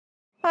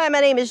Hi, my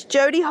name is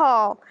Jody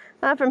Hall.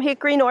 I'm from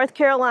Hickory, North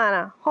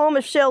Carolina, home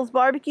of Shell's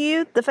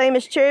Barbecue, the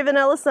famous Cherry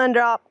Vanilla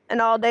Sundrop,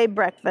 and all-day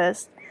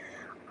breakfast.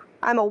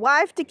 I'm a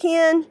wife to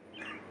Ken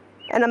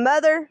and a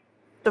mother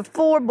to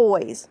 4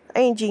 boys,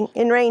 ranging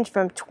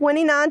from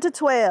 29 to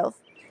 12.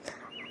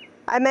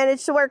 I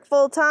manage to work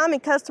full-time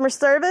in customer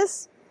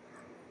service,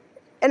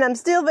 and I'm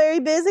still very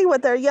busy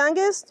with our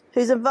youngest,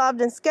 who's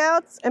involved in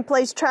Scouts and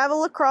plays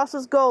travel lacrosse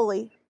as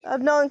goalie.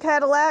 I've known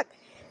Cadillac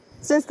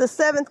since the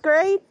 7th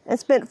grade and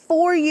spent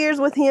 4 years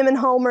with him in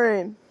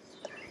homeroom.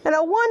 And I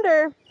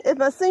wonder if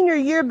my senior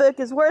yearbook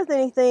is worth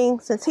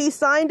anything since he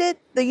signed it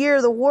the year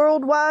the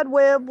World Wide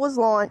Web was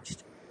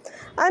launched.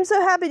 I'm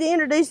so happy to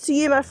introduce to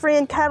you my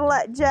friend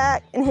Cadillac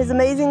Jack and his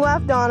amazing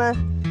wife Donna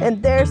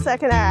and their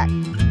second act,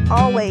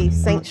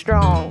 Always Saint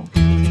Strong.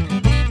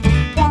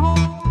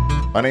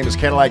 My name is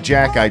Cadillac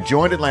Jack. I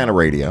joined Atlanta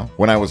Radio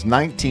when I was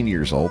 19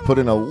 years old, put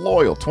in a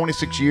loyal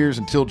 26 years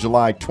until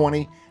July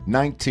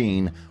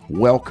 2019.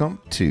 Welcome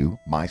to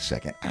my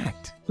second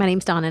act. My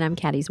name's Donna, and I'm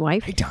Caddy's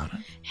wife. Hey,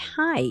 Donna.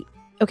 Hi.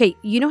 Okay,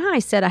 you know how I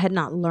said I had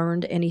not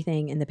learned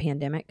anything in the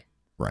pandemic?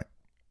 Right.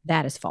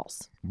 That is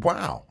false.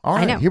 Wow. All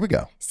right, I know. Here we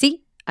go.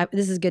 See,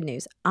 this is good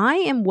news. I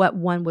am what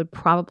one would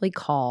probably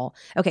call,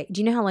 okay,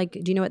 do you know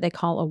what they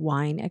call a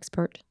wine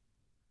expert?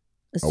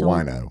 A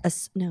wino.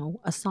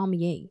 A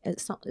sommelier.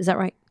 Is that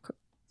right?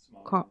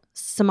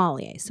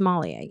 Sommelier.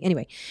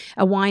 Anyway,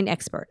 a wine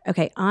expert.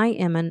 Okay, I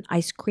am an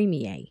ice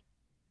creamier.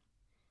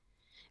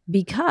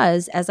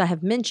 Because, as I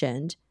have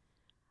mentioned,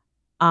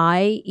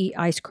 I eat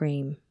ice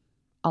cream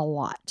a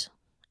lot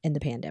in the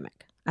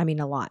pandemic. I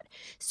mean, a lot.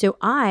 So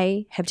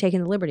I have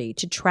taken the liberty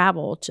to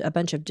travel to a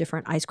bunch of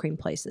different ice cream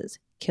places.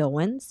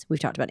 Kilwins,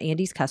 we've talked about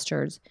Andy's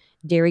Custards,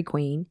 Dairy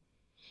Queen,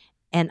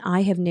 and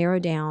I have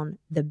narrowed down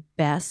the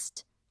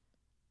best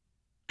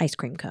ice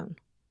cream cone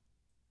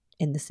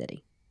in the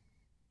city.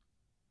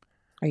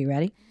 Are you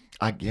ready?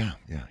 Yeah,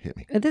 hit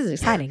me. This is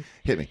exciting.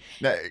 Hit me.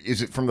 Now,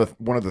 is it from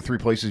one of the 3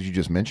 places you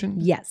just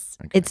mentioned? Yes.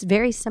 Okay. It's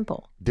very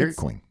simple. Dairy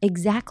Queen.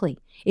 Exactly.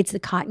 It's the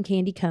cotton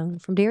candy cone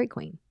from Dairy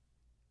Queen.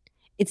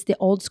 It's the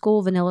old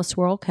school vanilla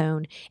swirl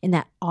cone in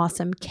that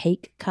awesome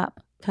cake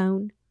cup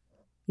cone.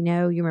 You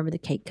know, you remember the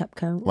cake cup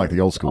cone? Like the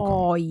old school cone.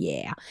 Oh,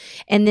 yeah.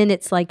 And then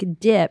it's like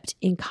dipped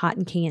in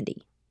cotton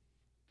candy.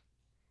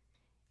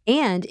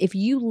 And if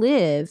you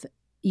live,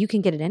 you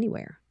can get it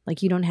anywhere.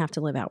 Like, you don't have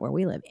to live out where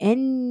we live.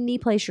 Any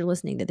place you're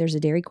listening that there's a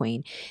Dairy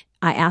Queen.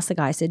 I asked the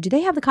guy, I said, do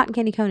they have the cotton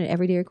candy cone at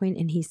every Dairy Queen?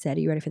 And he said, are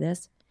you ready for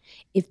this?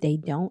 If they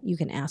don't, you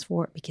can ask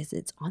for it because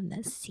it's on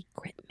the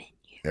secret menu.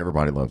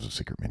 Everybody loves a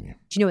secret menu.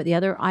 Do you know what the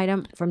other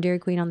item from Dairy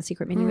Queen on the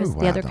secret menu is?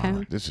 The other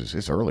Donna, cone?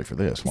 It's early for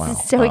this. Wow. This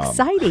is so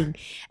exciting.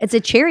 It's a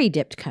cherry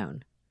dipped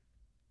cone.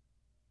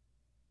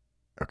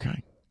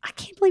 Okay. I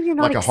can't believe you're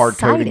not like excited. A hard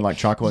coating like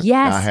chocolate?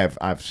 Yes.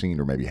 I've seen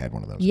or maybe had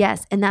one of those.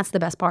 Yes, and that's the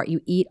best part.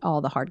 You eat all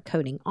the hard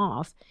coating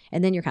off,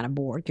 and then you're kind of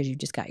bored because you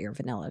just got your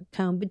vanilla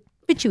cone,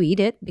 but you eat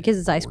it because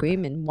it's ice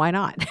cream, and why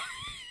not?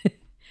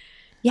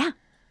 Yeah.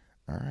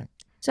 All right.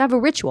 So I have a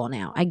ritual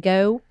now. I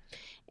go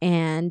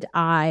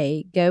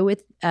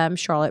with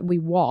Charlotte. We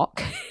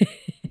walk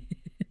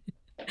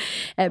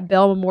at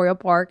Bell Memorial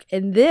Park,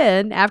 and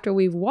then after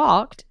we've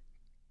walked,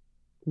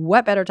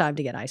 what better time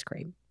to get ice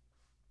cream?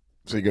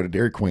 So you go to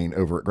Dairy Queen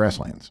over at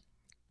Grasslands.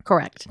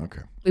 Correct.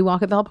 Okay. We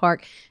walk at Bell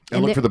Park.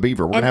 And look for the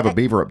beaver. We're going to have a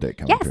beaver update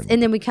coming. Yes.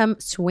 And then we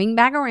swing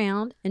back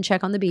around and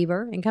check on the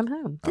beaver and come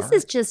home. This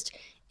is just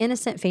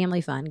innocent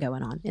family fun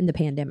going on in the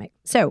pandemic.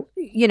 So,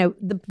 you know,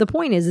 the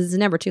point is it's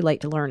never too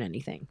late to learn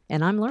anything.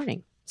 And I'm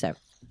learning. So.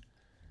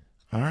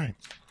 All right.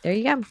 There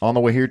you go. On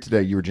the way here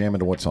today, you were jamming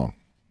to what song?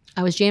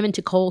 I was jamming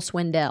to Cole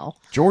Swindell.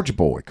 Georgia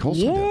boy. Cole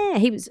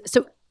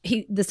Swindell.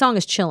 Yeah. The song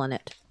is Chillin'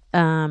 It.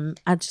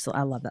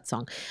 I love that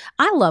song.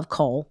 I love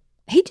Cole.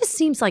 He just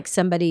seems like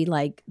somebody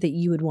like that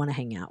you would want to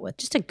hang out with.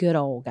 Just a good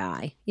old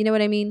guy. You know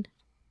what I mean?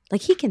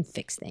 Like, he can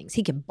fix things.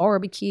 He can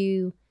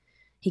barbecue.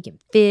 He can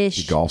fish.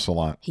 He golfs a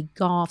lot. He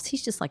golfs.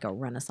 He's just like a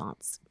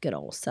Renaissance good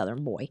old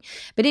Southern boy.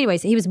 But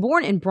anyways, he was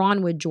born in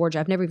Braunwood, Georgia.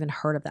 I've never even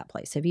heard of that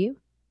place. Have you?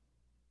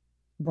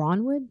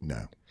 Braunwood?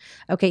 No.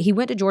 Okay, he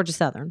went to Georgia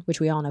Southern, which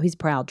we all know. He's a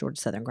proud Georgia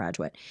Southern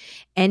graduate.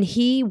 And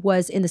he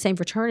was in the same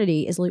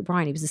fraternity as Luke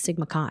Bryan. He was a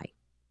Sigma Chi.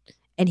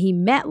 And he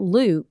met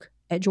Luke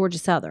at Georgia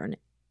Southern.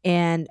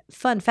 And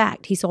fun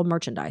fact, he sold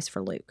merchandise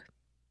for Luke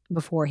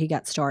before he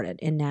got started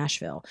in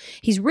Nashville.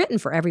 He's written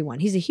for everyone.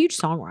 He's a huge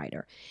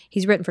songwriter.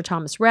 He's written for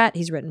Thomas Rhett.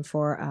 He's written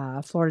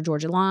for Florida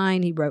Georgia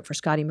Line. He wrote for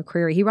Scotty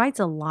McCreery. He writes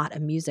a lot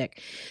of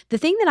music. The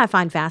thing that I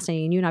find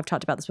fascinating, and you and I have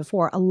talked about this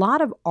before, a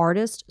lot of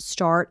artists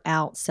start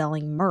out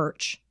selling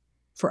merch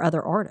for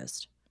other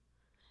artists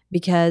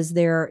because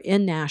they're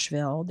in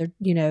Nashville.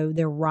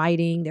 They're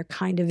writing. They're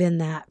kind of in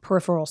that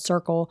peripheral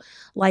circle.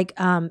 Like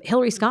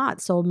Hillary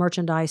Scott sold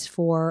merchandise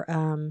for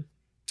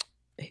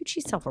who'd she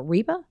sell for?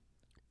 Reba?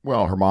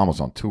 Well, her mom was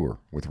on tour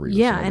with Reba.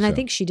 Yeah, and I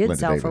think she did Linda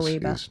sell Davis for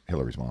Reba. Is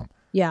Hillary's mom.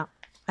 Yeah.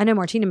 I know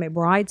Martina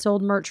McBride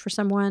sold merch for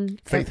someone.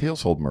 Faith Hill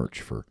sold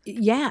merch for.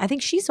 Yeah, I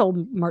think she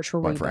sold merch for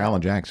Reba. For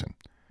Alan Jackson.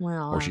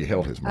 Well, or she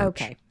held his merch.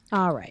 Okay.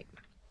 All right.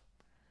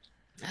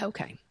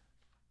 Okay.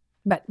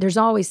 But there's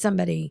always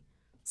somebody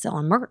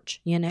selling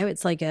merch.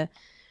 It's like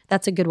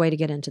that's a good way to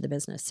get into the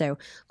business. So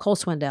Cole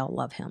Swindell,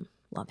 love him.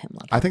 Love him.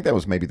 I think that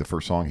was maybe the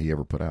first song he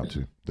ever put out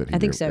too, that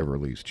he ever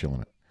released,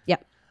 Chillin' It.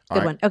 Yep.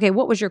 Good one. Okay,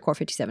 what was your Core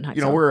 57 hype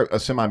song? We're a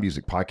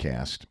semi-music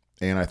podcast,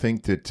 and I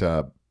think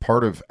that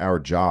part of our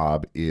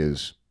job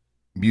is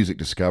music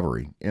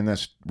discovery, and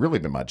that's really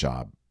been my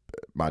job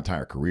my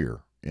entire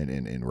career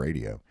in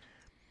radio.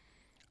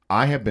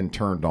 I have been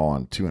turned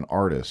on to an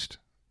artist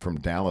from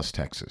Dallas,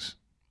 Texas.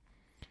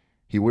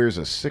 He wears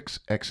a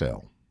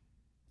 6XL.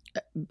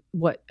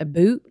 What, a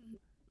boot?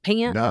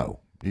 Pant?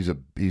 No,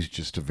 he's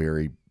just a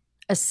very...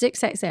 A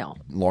 6XL.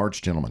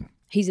 Large gentleman.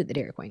 He's at the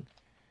Dairy Queen.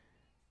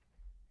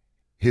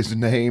 His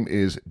name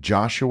is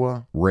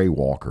Joshua Ray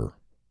Walker.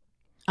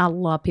 I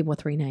love people with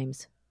 3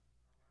 names.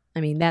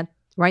 I mean, that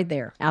right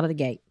there, out of the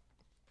gate.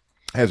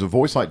 Has a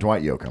voice like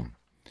Dwight Yoakam.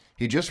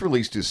 He just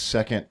released his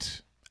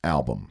second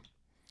album.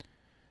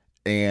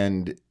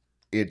 And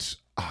it's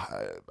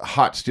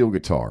hot steel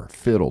guitar,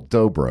 fiddle,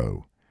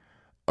 dobro,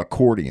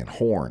 accordion,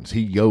 horns.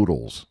 He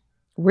yodels.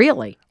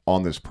 Really?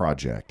 On this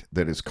project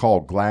that is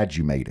called Glad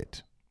You Made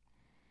It.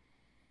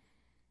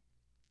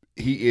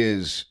 He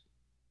is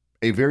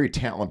a very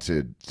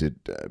talented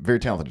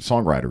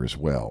songwriter as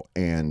well,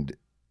 and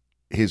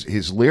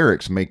his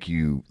lyrics make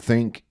you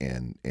think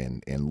and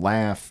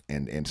laugh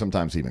and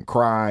sometimes even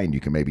cry, and you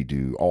can maybe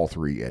do all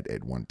 3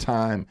 at one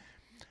time.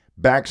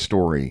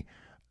 Backstory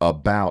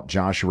about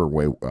Joshua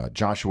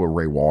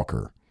Ray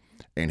Walker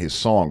and his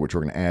song, which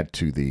we're going to add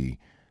to the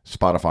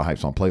Spotify Hype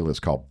Song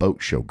playlist, called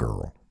Boat Show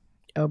Girl.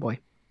 Oh boy.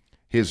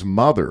 His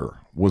mother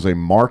was a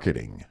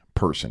marketing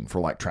person for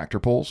like tractor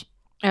pulls.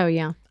 Oh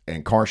yeah.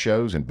 And car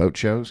shows and boat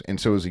shows. And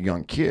so as a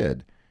young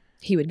kid,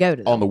 he would go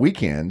to them. On the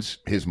weekends,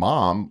 his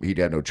mom, he'd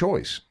had no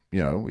choice.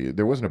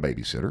 There wasn't a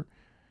babysitter.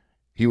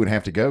 He would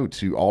have to go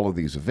to all of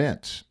these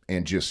events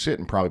and just sit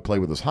and probably play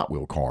with his Hot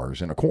Wheel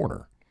cars in a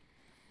corner.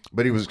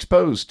 But he was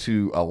exposed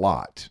to a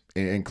lot,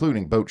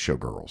 including boat show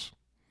girls.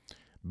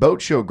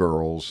 Boat show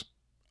girls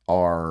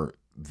are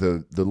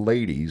the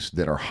ladies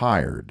that are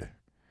hired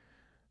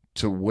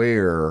to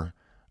wear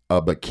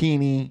a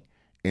bikini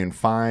and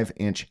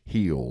 5-inch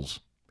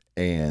heels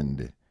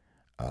and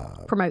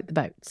promote the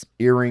boats,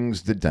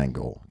 earrings that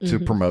dangle to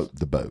promote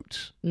the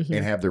boats,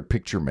 and have their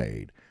picture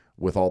made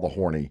with all the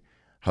horny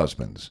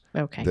husbands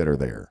that are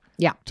there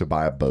to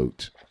buy a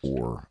boat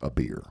or a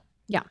beer.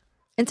 Yeah.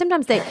 And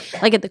sometimes they,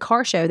 like at the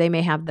car show, they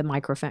may have the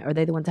microphone. Are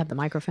they the ones that have the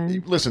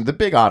microphone? Listen, the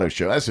big auto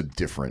show, that's a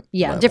different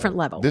level. Different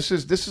level. This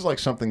is like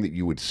something that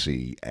you would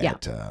see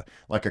at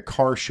like a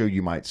car show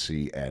you might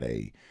see at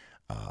a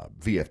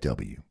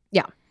VFW.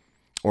 Yeah.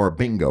 Or a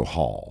bingo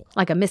hall.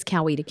 Like a Miss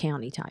Coweta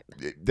County type.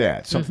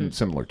 Something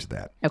similar to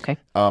that. Okay.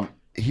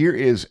 Here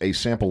is a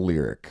sample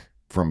lyric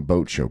from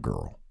Boat Show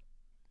Girl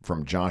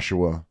from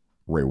Joshua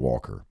Ray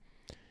Walker.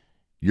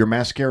 Your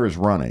mascara's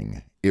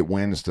running. It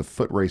wins the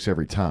foot race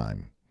every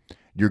time.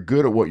 You're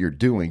good at what you're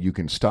doing. You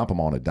can stop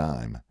them on a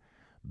dime.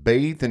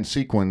 Bathed in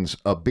sequins,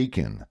 a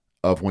beacon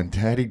of when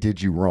daddy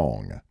did you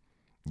wrong.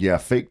 Yeah,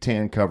 fake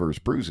tan covers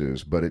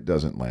bruises, but it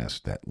doesn't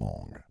last that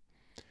long.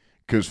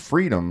 'Cause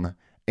freedom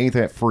ain't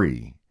that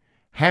free.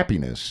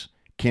 Happiness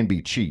can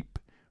be cheap.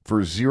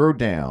 For $0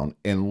 down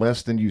and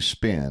less than you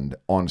spend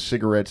on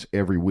cigarettes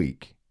every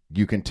week.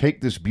 You can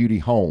take this beauty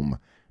home.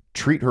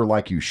 Treat her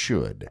like you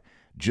should.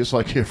 Just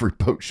like every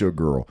boat show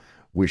girl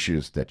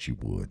wishes that you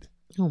would.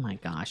 Oh my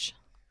gosh.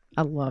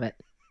 I love it.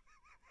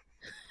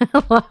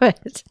 I love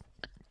it.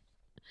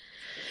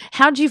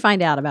 How'd you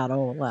find out about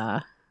old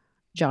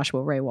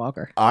Joshua Ray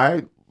Walker?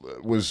 I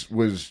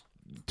was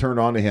turned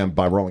on to him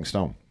by Rolling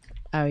Stone.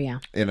 Oh, yeah.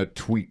 In a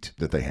tweet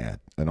that they had,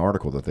 an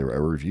article that a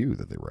review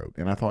that they wrote.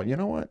 And I thought, you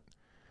know what?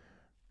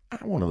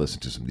 I want to listen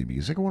to some new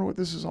music. I wonder what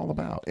this is all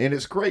about. And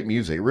it's great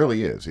music. It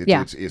really is.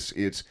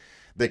 It's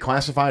they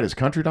classify it as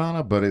country,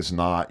 Donna, but it's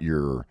not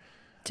your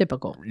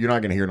typical. You're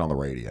not going to hear it on the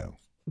radio.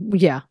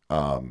 Yeah.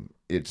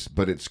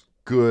 It's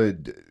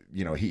good.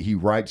 He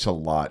writes a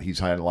lot. He's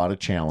had a lot of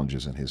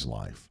challenges in his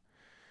life.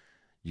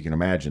 You can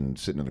imagine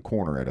sitting in a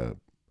corner at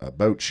a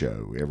boat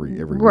show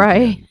every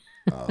right.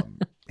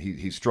 weekend.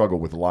 He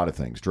struggled with a lot of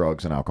things: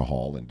 drugs and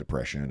alcohol and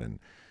depression and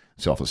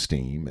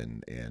self-esteem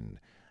and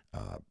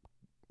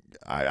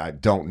I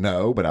don't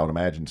know, but I would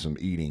imagine some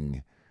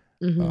eating.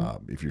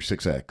 If you're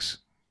 6X,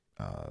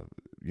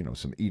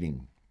 some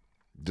eating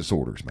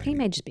disorders. Maybe he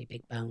may just be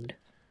big boned.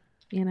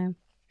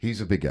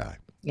 He's a big guy.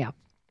 Yeah,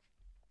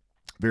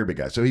 very big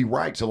guy. So he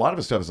writes a lot of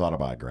his stuff is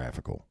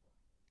autobiographical,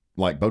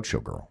 like Boat Show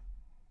Girl.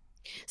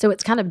 So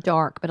it's kind of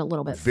dark, but a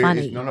little bit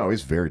funny. No,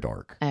 it's very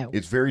dark. Oh.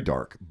 It's very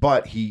dark.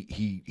 But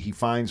he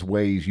finds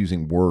ways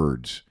using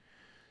words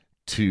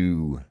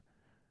to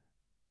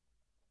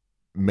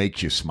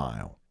make you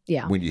smile.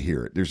 Yeah. When you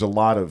hear it. There's a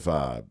lot of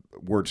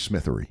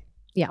wordsmithery.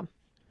 Yeah.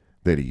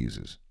 That he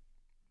uses.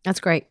 That's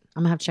great.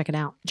 I'm going to have to check it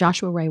out.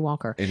 Joshua Ray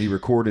Walker. And he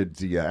recorded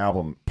the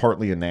album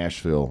partly in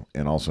Nashville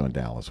and also in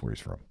Dallas, where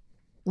he's from.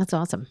 That's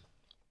awesome.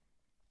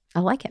 I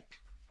like it.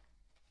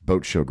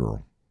 Boat Show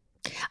Girl.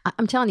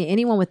 I'm telling you,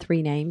 anyone with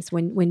three names,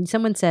 when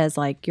someone says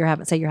like you're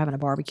having a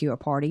barbecue or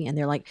party, and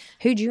they're like,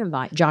 "Who'd you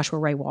invite?" Joshua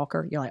Ray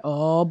Walker. You're like,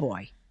 "Oh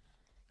boy,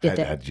 How'd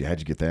you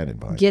get that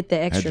invite? get the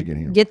How'd extra you get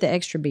him? get the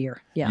extra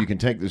beer." Yeah, You can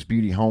take this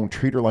beauty home,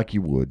 treat her like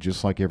you would,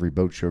 just like every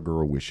boat show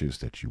girl wishes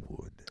that you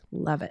would.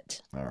 love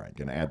it. All right,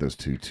 going to add those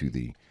two to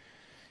the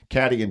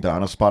Caddy and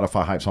Donna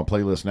Spotify Hypes on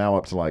playlist now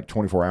up to like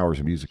 24 hours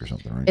of music or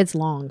something, right? It's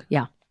long.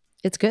 Yeah,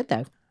 it's good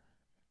though.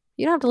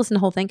 You don't have to listen to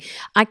the whole thing.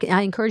 I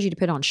encourage you to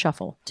put on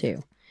shuffle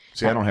too.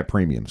 See, I don't have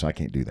premium, so I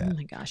can't do Oh that.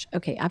 my gosh.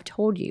 Okay, I've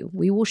told you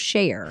we will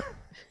share.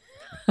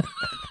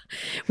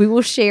 We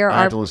will share I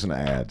our. have to listen to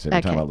ads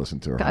every time Okay. I listen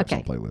to her Hypes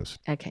on playlist.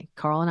 Okay,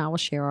 Carl and I will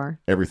share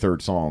Every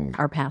third song,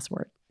 our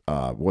password.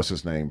 what's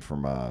his name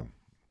from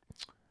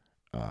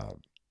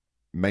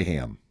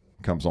Mayhem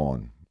comes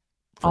on.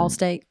 From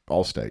Allstate.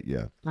 Allstate,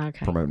 yeah.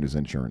 Okay. Promoting his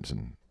insurance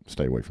and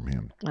stay away from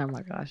him. Oh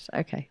my gosh.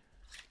 Okay.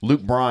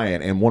 Luke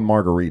Bryan and One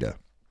Margarita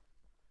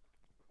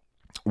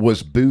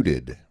was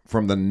booted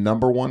from the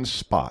 #1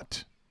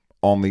 spot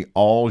on the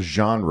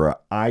all-genre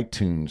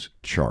iTunes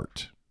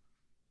chart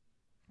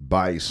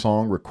by a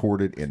song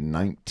recorded in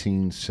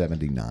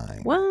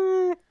 1979.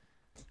 What?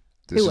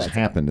 This Who has was it?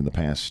 happened in the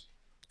past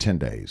 10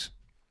 days.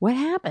 What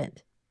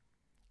happened?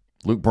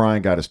 Luke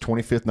Bryan got his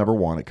 25th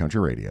 #1 at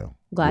country radio.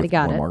 Glad he with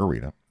got One it.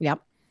 Margarita.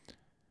 Yep.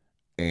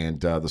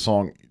 And the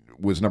song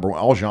was #1,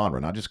 all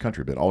genre, not just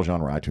country, but all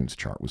genre iTunes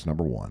chart was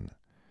 #1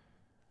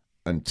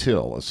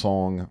 until a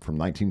song from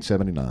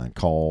 1979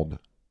 called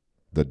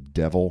 "The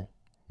Devil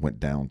Went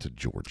Down to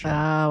Georgia"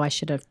 Oh, I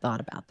should have thought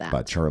about that.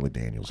 by Charlie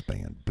Daniels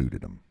Band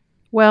booted him.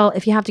 Well,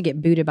 if you have to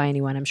get booted by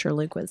anyone, I'm sure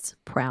Luke was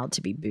proud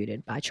to be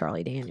booted by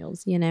Charlie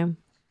Daniels, you know?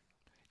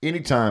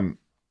 Anytime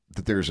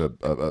that there's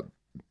a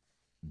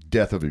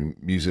death of a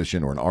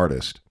musician or an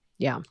artist,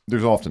 Yeah.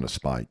 there's often a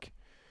spike.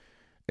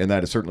 And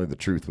that is certainly the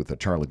truth with the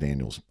Charlie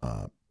Daniels.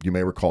 You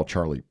may recall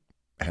Charlie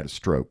had a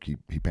stroke. He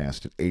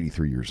passed at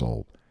 83 years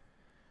old.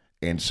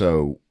 And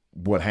so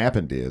what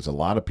happened is a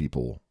lot of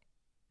people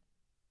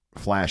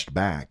flashed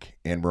back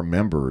and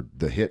remembered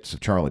the hits of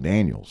Charlie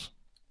Daniels.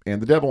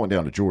 And The Devil Went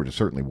Down to Georgia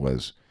certainly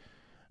was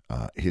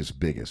his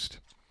biggest.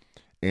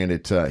 And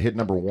it hit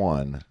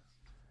 #1.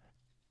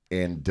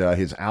 And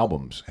his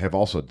albums have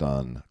also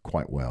done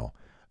quite well.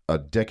 A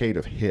Decade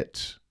of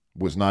Hits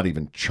was not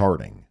even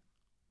charting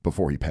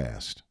before he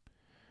passed.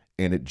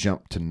 And it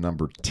jumped to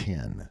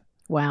 #10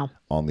 Wow.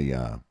 on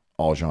the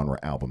all genre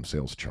album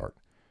sales chart.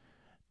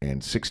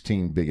 And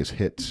 16 biggest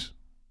hits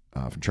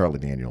from Charlie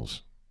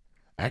Daniels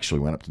actually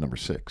went up to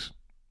 #6.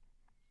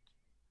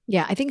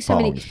 Yeah, I think so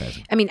following many. his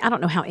passing. I mean, I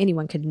don't know how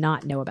anyone could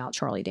not know about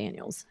Charlie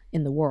Daniels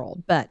in the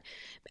world, but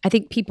I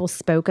think people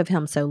spoke of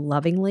him so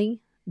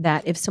lovingly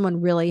that if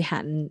someone really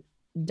hadn't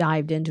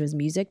dived into his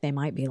music, they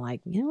might be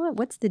like, you know what,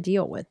 what's the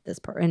deal with this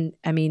person? And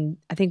I mean,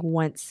 I think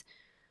once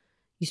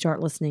you start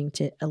listening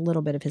to a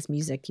little bit of his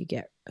music, you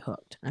get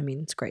hooked. I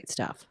mean, it's great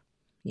stuff,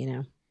 you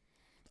know?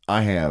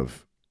 I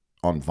have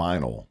on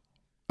vinyl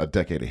A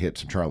Decade of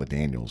Hits from Charlie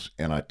Daniels,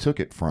 and I took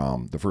it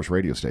from the first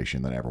radio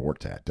station that I ever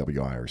worked at,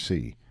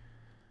 WIRC.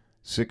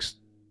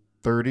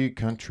 630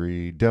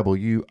 Country,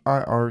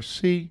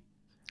 WIRC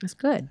It's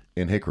good.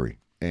 in Hickory.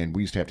 And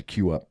we used to have to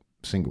queue up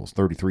singles,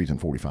 33s and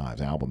 45s,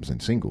 albums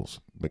and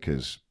singles,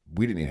 because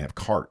we didn't even have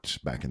carts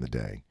back in the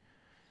day.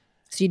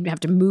 So you'd have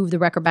to move the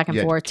record back and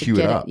You had to forth to queue it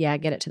get it. up. Yeah,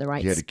 get it to the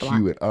right You had to spot.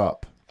 queue it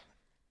up.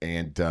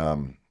 And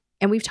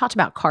And we've talked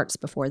about carts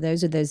before.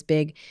 Those are those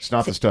big. it's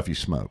not the stuff you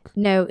smoke.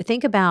 No,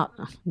 think about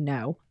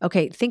no.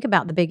 Okay, think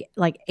about the big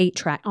like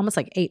 8-track, almost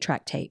like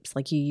 8-track tapes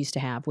like you used to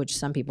have, which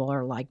some people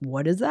are like,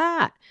 what is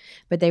that?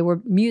 But they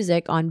were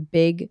music on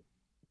big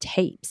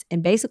tapes.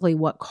 And basically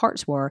what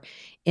carts were,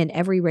 in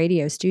every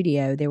radio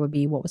studio, there would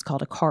be what was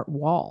called a cart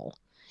wall.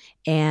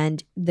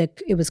 And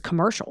it was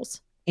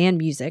commercials and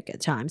music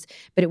at times,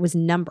 but it was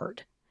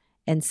numbered.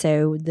 And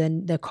so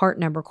then the cart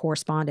number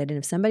corresponded. And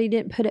if somebody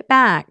didn't put it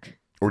back,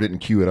 Or didn't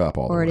queue it up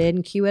all the or way.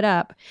 didn't queue it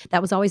up.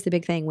 That was always the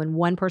big thing. When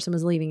one person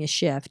was leaving a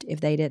shift, if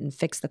they didn't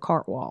fix the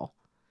cart wall,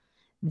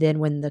 then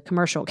when the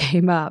commercial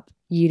came up,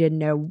 you didn't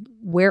know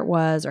where it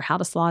was or how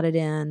to slot it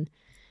in.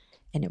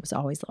 And it was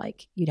always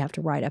like, you'd have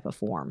to write up a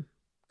form.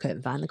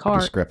 Couldn't find the A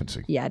cart.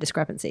 discrepancy. Yeah,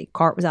 discrepancy.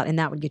 Cart was out, and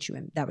that would get you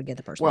in. That would get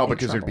the person. Well, in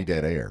because there'd trouble. be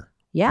dead air.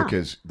 Yeah.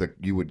 Because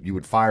you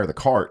would fire the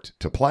cart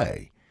to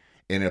play,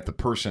 and if the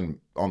person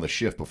on the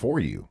shift before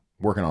you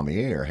working on the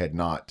air had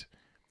not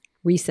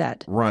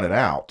Reset. run it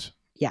out,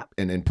 Yeah.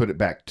 and then put it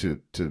back to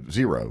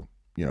zero,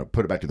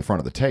 put it back to the front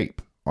of the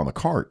tape on the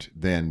cart,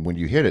 then when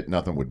you hit it,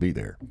 nothing would be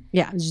there.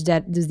 Yeah. It was just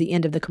that. This is the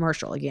end of the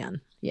commercial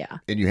again. Yeah.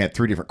 And you had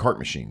 3 different cart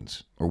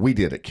machines, or we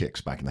did at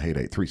Kicks back in the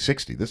heyday.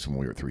 360. This is when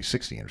we were at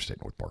 360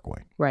 Interstate North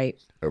Parkway, Right.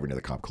 over near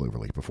the Cobb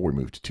Cloverleaf, before we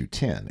moved to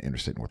 210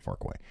 Interstate North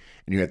Parkway.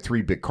 And you had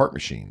 3 big cart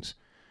machines,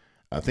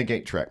 I think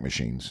 8-track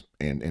machines,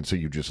 and so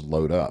you just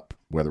load up,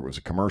 whether it was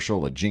a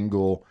commercial, a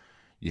jingle.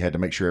 You had to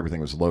make sure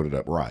everything was loaded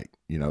up right.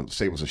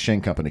 Say it was a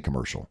Shane Company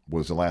commercial,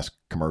 was the last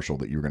commercial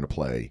that you were going to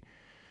play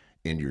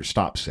in your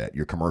stop set,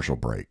 your commercial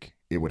break.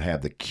 It would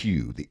have the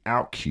cue, the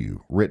out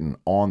cue, written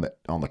on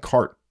the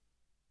cart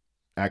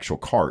actual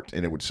cart,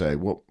 and it would say,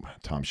 "Well,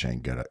 Tom Shane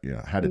got it. You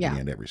know, how did Yeah. he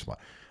end every spot?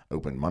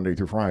 Open Monday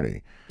through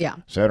Friday, Yeah.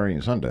 Saturday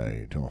and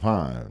Sunday till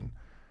 5.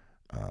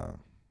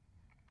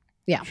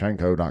 Yeah.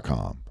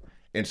 Shanco.com."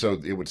 And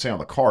so it would say on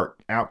the cart,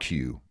 out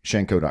cue,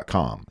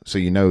 Shanco.com. So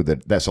you know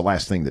that that's the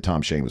last thing that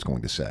Tom Shane was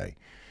going to say.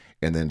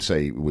 And then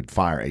say, it would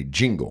fire a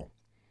jingle,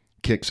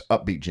 Kicks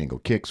upbeat jingle,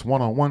 Kicks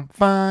one-on-one,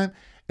 fine.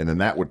 And then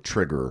that would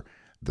trigger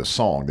the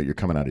song that you're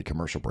coming out of your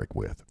commercial break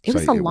with. It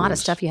was Say a lot of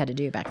stuff you had to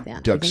do back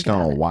then. Doug if you think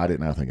about Stone, it. why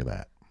didn't I think of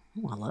that?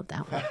 Oh, I love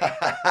that one.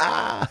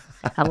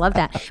 I love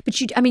that.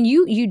 But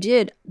you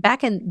did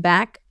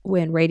back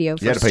when radio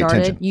You had first to pay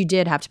started, attention. you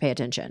did have to pay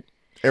attention.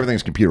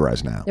 Everything's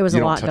computerized now. There was You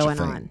a don't lot touch going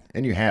thing. on.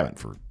 And you haven't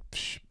for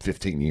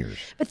 15 years.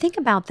 But think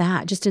about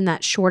that, just in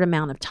that short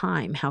amount of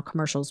time, how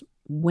commercials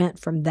went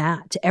from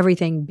that to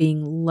everything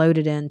being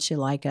loaded into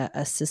like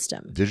a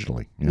system.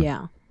 Digitally.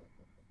 Yeah.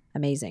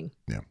 Amazing.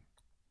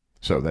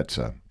 So that's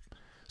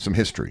some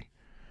history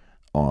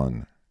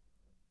on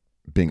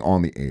being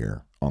on the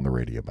air on the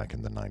radio back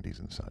in the 90s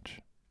and such.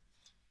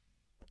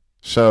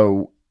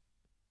 So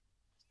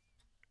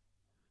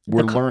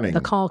we're learning.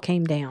 The call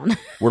came down.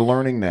 We're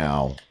learning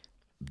now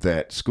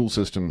that school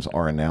systems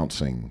are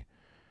announcing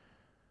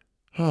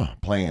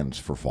plans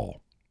for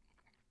fall.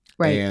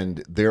 Right.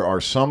 And there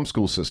are some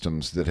school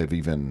systems that have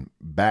even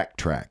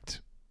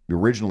backtracked.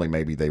 Originally,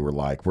 maybe they were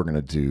like, we're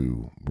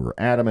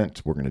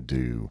adamant, we're going to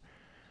do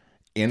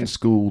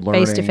in-school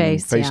learning.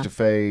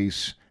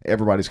 Face-to-face.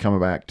 Everybody's coming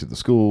back to the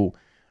school.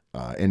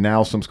 And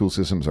now some school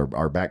systems are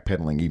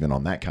backpedaling even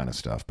on that kind of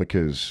stuff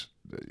because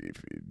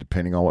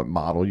depending on what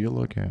model you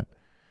look at,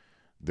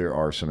 there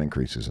are some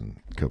increases in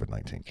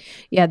COVID-19.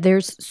 Yeah,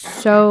 there's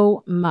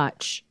so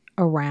much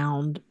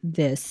around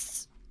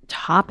this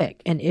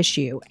topic and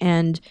issue.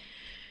 And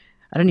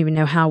I don't even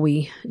know how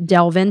we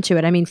delve into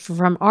it. I mean,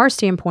 from our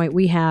standpoint,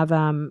 we have,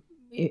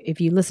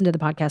 if you listen to the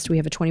podcast, we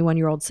have a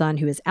 21-year-old son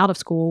who is out of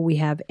school. We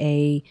have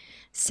a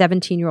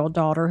 17-year-old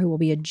daughter who will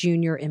be a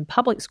junior in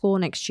public school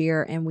next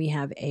year. And we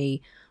have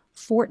a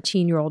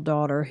 14-year-old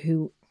daughter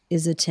who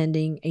is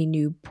attending a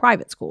new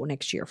private school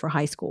next year for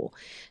high school.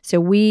 So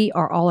we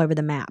are all over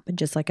the map,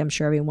 just like I'm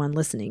sure everyone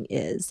listening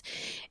is.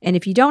 And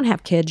if you don't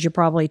have kids, you're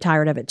probably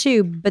tired of it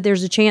too, but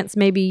there's a chance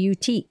maybe you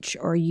teach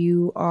or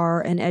you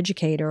are an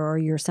educator or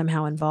you're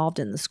somehow involved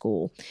in the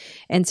school.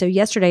 And so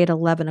yesterday at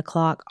 11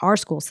 o'clock, our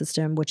school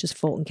system, which is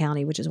Fulton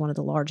County, which is one of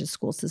the largest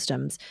school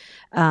systems,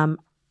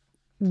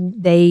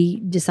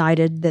 they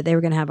decided that they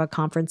were going to have a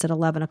conference at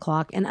 11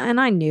 o'clock. And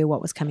I knew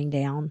what was coming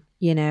down,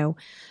 and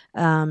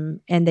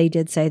they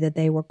did say that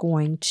they were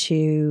going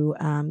to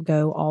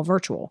go all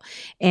virtual.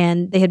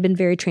 And they had been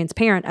very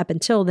transparent up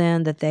until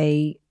then that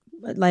they,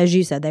 as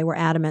you said, they were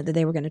adamant that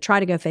they were going to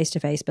try to go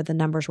face-to-face, but the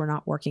numbers were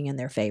not working in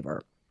their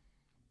favor.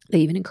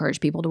 They even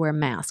encouraged people to wear a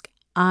mask.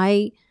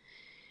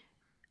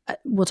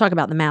 We'll talk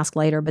about the mask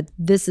later, but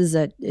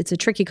it's a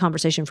tricky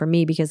conversation for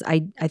me because I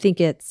think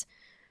it's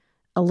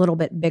a little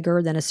bit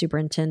bigger than a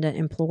superintendent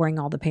imploring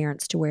all the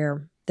parents to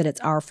wear, that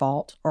it's our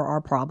fault or our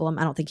problem.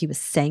 I don't think he was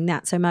saying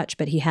that so much,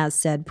 but he has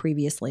said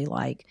previously,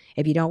 like,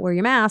 if you don't wear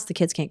your mask, the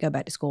kids can't go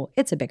back to school.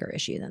 It's a bigger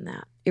issue than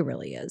that. It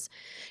really is.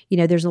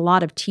 There's a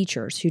lot of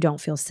teachers who don't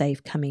feel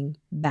safe coming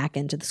back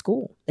into the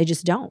school. They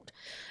just don't.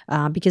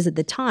 Because at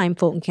the time,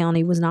 Fulton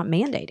County was not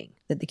mandating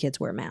that the kids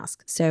wear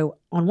masks. So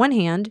on one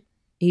hand,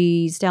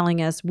 he's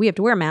telling us we have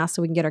to wear masks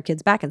so we can get our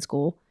kids back in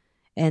school.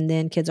 And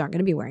then kids aren't going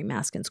to be wearing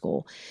masks in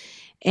school.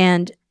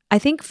 And I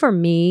think for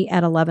me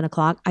at 11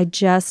 o'clock,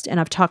 and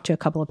I've talked to a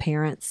couple of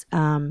parents,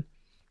 I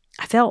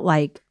felt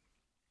like,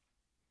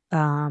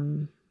 I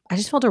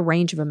just felt a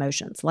range of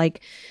emotions,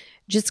 like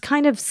just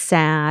kind of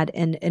sad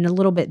and a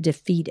little bit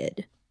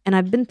defeated. And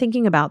I've been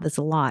thinking about this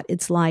a lot.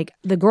 It's like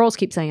the girls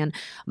keep saying,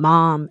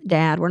 Mom,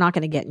 Dad, we're not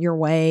going to get in your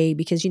way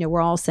because,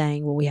 we're all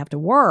saying, well, we have to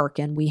work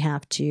and we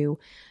have to,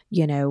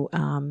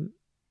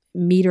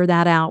 meter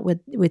that out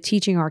with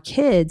teaching our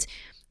kids.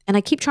 And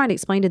I keep trying to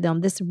explain to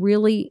them this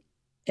really,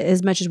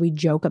 as much as we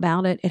joke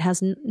about it, it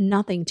has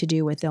nothing to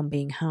do with them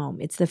being home.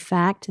 It's the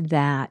fact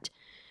that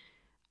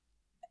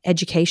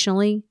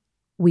educationally,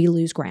 we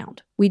lose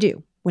ground. We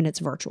do when it's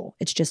virtual.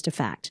 It's just a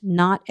fact.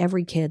 Not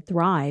every kid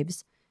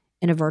thrives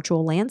in a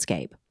virtual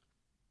landscape.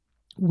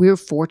 We're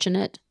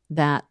fortunate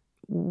that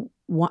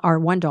our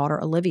one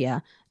daughter,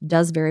 Olivia,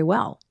 does very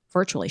well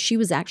virtually. She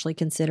was actually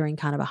considering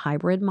kind of a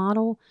hybrid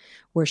model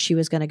where she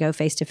was going to go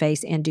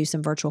face-to-face and do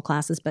some virtual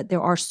classes. But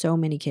there are so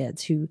many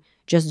kids who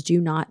just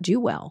do not do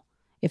well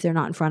if they're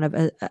not in front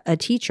of a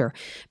teacher.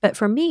 But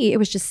for me, it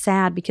was just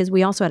sad because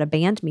we also had a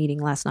band meeting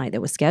last night that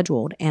was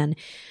scheduled. And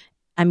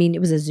it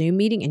was a Zoom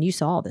meeting and you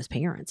saw all those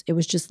parents. It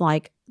was just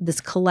like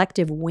this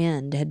collective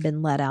wind had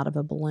been let out of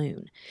a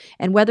balloon.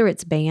 And whether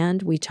it's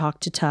band, we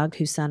talked to Tug,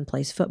 whose son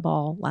plays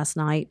football last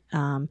night,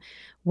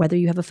 whether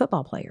you have a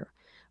football player,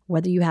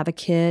 whether you have a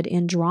kid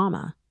in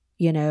drama,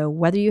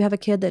 whether you have a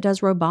kid that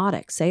does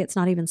robotics, say it's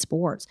not even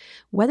sports,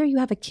 whether you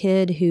have a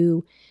kid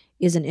who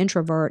is an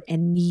introvert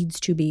and needs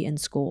to be in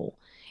school.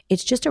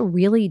 It's just a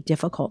really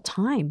difficult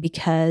time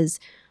because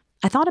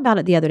I thought about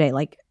it the other day,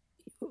 like,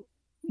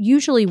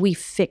 usually we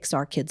fix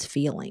our kids'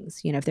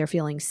 feelings. If they're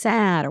feeling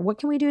sad, or what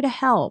can we do to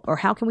help, or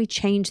how can we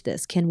change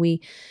this? Can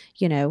we,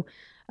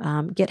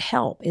 get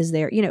help? Is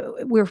there,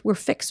 we're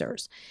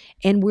fixers,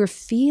 and we're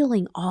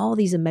feeling all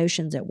these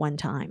emotions at one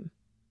time.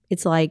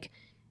 It's like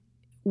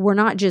we're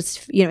not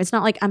just, it's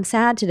not like I'm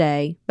sad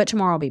today, but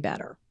tomorrow will be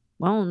better.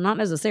 Well, not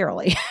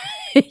necessarily,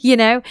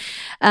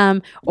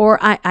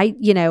 or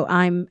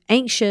I'm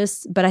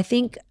anxious, but I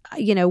think,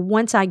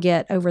 once I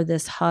get over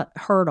this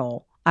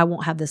hurdle, I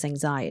won't have this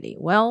anxiety.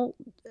 Well,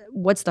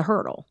 what's the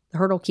hurdle? The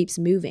hurdle keeps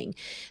moving.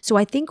 So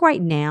I think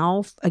right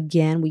now,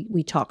 again,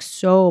 we talk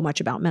so much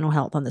about mental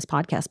health on this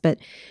podcast, but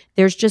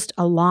there's just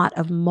a lot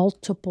of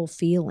multiple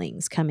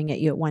feelings coming at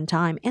you at one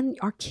time. And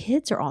our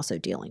kids are also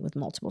dealing with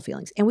multiple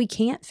feelings, and we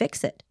can't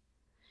fix it.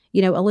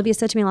 Olivia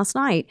said to me last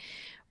night,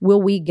 will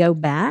we go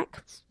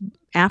back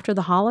after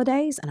the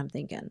holidays? And I'm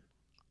thinking,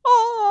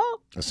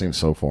 that seems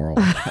so far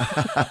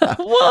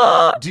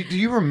off. Do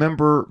you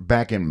remember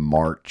back in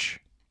March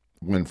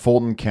when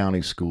Fulton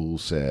County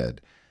Schools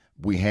said,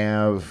 we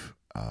have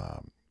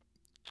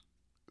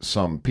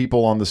some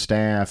people on the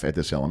staff at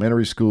this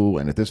elementary school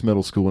and at this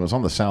middle school, and it was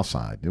on the south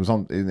side. It was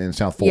in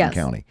South Fulton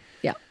County.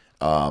 Yeah.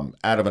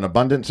 Out of an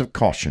abundance of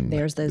caution.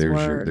 There's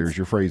words. There's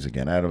your phrase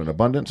again. Out of an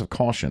abundance of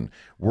caution,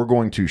 we're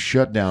going to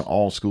shut down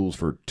all schools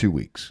for 2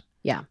 weeks.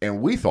 Yeah.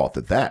 And we thought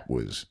that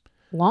was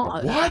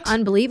long. What?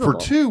 Unbelievable.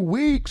 For 2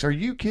 weeks? Are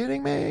you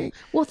kidding me?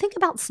 Well, think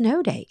about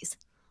snow days.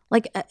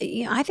 Like,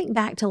 I think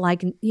back to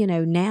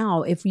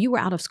now, if you were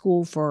out of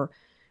school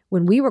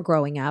when we were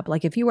growing up,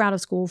 like if you were out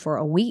of school for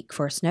a week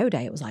for a snow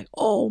day, it was like,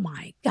 oh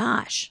my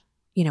gosh,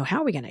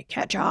 how are we going to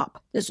catch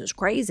up? This is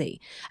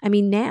crazy. I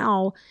mean,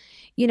 now,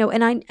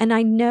 and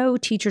I know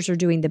teachers are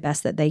doing the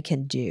best that they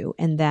can do,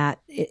 and that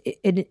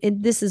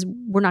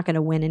we're not going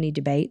to win any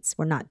debates.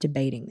 We're not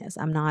debating this.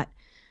 I'm not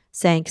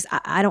saying, because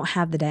I don't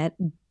have the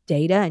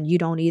data and you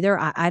don't either.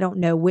 I don't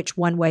know which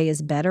one way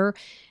is better.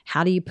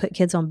 How do you put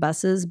kids on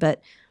buses?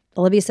 But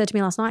Olivia said to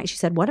me last night, she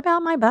said, what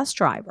about my bus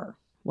driver?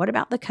 What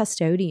about the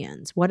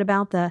custodians? What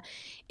about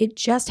it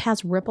just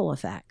has ripple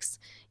effects.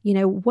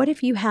 What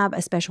if you have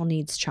a special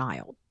needs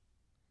child?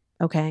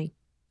 Okay.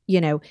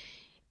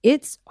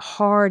 It's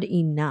hard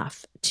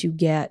enough to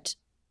get,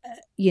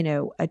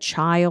 a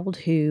child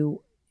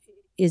who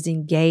is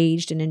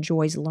engaged and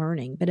enjoys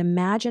learning. But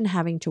imagine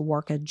having to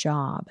work a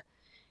job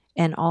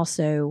and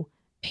also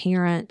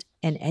parent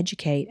and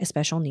educate a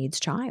special needs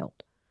child.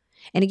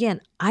 And again,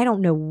 I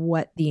don't know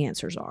what the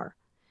answers are,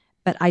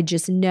 but I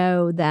just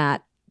know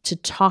that to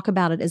talk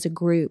about it as a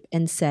group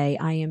and say,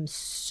 I am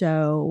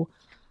so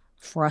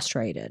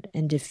frustrated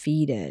and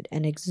defeated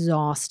and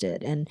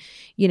exhausted. And,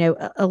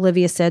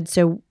 Olivia said,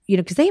 so,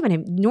 because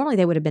normally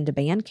they would have been to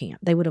band camp.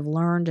 They would have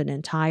learned an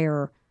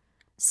entire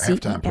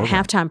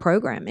halftime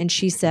program. And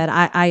she said,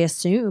 I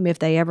assume if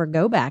they ever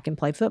go back and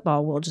play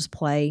football, we'll just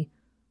play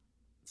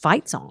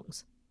fight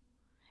songs.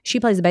 She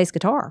plays the bass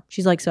guitar.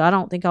 She's like, so I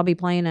don't think I'll be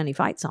playing any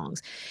fight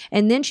songs.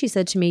 And then she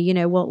said to me,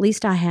 well, at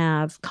least I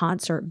have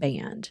concert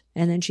band.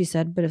 And then she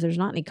said, but if there's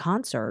not any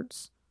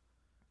concerts,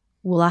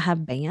 will I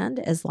have band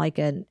as like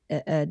an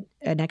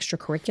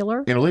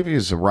extracurricular? And Olivia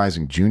is a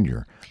rising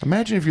junior.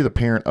 Imagine if you're the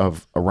parent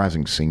of a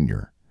rising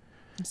senior.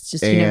 It's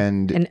just,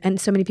 and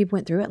so many people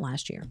went through it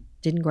last year,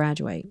 didn't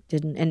graduate,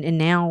 and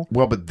now.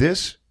 Well, but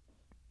this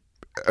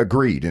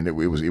agreed. And it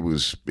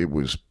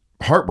was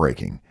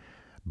heartbreaking.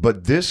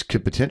 But this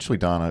could potentially,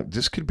 Donna,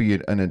 be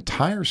an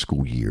entire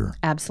school year.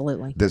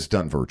 Absolutely. That's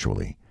done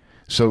virtually.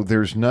 So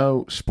there's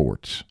no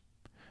sports.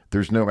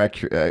 There's no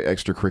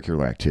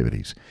extracurricular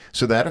activities.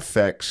 So that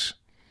affects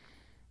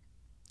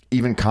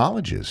even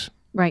colleges.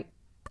 Right.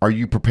 Are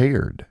you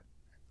prepared?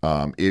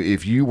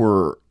 If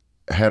you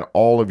had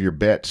all of your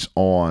bets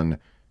on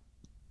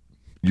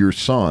your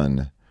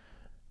son,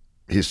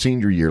 his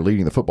senior year,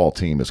 leading the football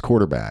team as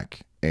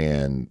quarterback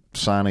and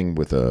signing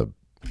with a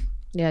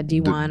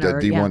D1 or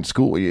D1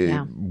 school.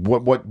 Yeah.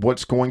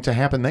 What's going to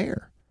happen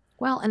there?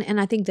 Well, and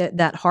I think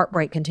that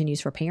heartbreak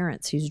continues for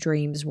parents whose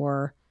dreams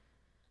were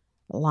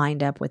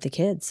lined up with the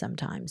kids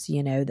sometimes,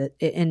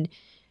 and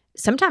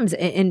sometimes,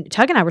 and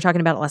Tug and I were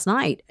talking about it last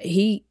night.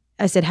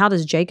 I said, how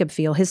does Jacob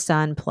feel? His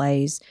son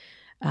plays,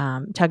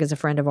 Tug is a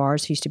friend of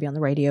ours who used to be on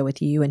the radio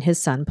with you, and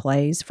his son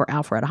plays for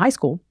Alpharetta High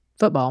School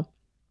football.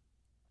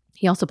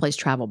 He also plays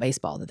travel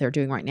baseball that they're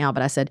doing right now.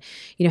 But I said,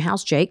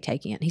 how's Jake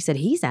taking it? And he said,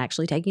 he's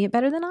actually taking it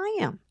better than I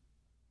am.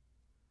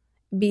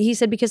 He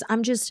said, because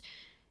I'm just,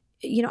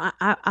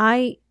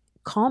 I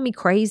call me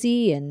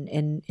crazy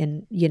and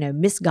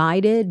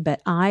misguided,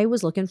 but I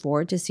was looking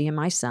forward to seeing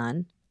my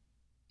son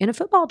in a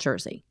football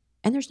jersey.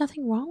 And there's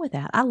nothing wrong with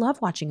that. I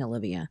love watching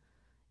Olivia,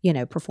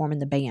 perform in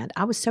the band.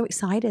 I was so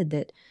excited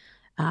that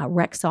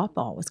rec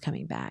softball was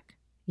coming back,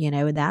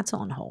 and that's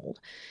on hold.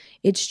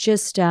 It's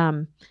just,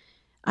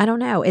 I don't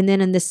know. And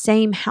then in the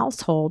same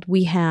household,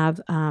 we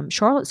have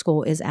Charlotte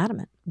School is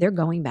adamant. They're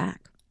going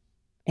back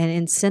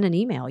and sent an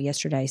email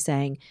yesterday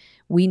saying,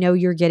 we know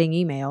you're getting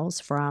emails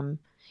from,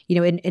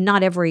 and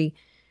not every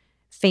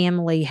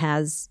family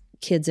has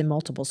kids in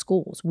multiple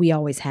schools. We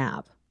always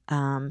have.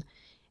 And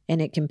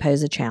and it can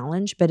pose a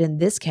challenge. But in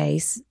this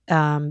case,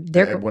 Talking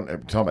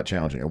about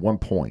challenging. At one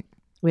point,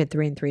 we had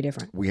 3 and 3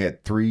 different we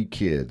had 3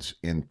 kids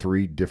in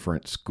 3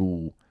 different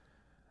school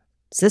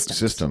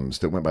systems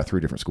that went by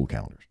 3 different school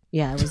calendars.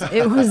 Yeah,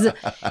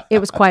 it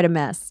was quite a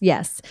mess.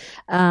 Yes.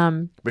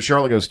 But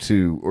Charlotte goes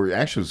to, or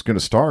actually was going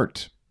to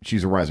start.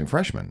 She's a rising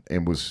freshman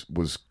and was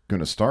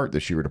going to start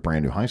this year at a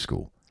brand new high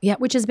school. Yeah,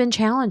 which has been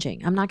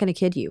challenging. I'm not going to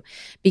kid you,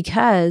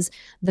 because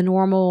the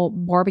normal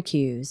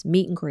barbecues,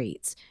 meet and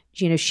greets,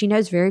 she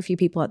knows very few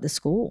people at the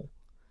school.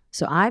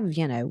 So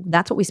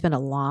that's what we spend a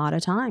lot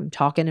of time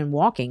talking and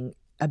walking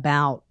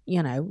about,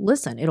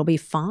 listen, it'll be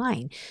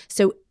fine.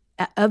 So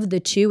of the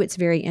 2, it's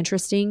very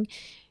interesting.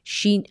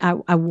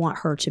 I want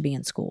her to be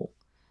in school.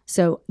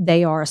 So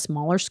they are a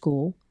smaller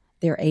school.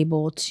 They're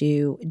able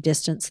to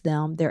distance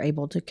them. They're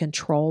able to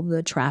control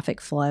the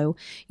traffic flow.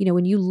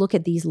 When you look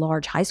at these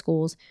large high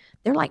schools,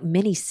 they're like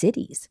mini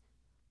cities.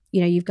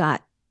 You've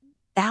got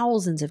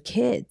thousands of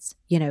kids,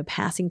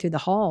 passing through the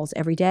halls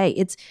every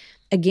day.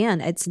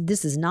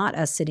 This is not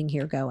us sitting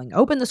here going,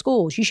 open the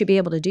schools. You should be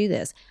able to do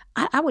this.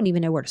 I wouldn't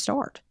even know where to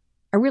start.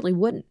 I really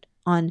wouldn't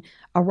on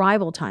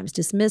arrival times,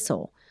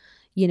 dismissal,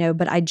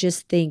 but I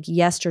just think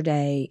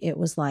yesterday it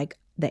was like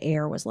the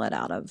air was let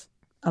out of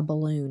a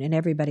balloon and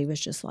everybody was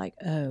just like,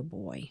 oh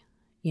boy,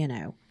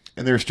 And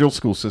there are still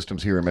school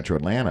systems here in Metro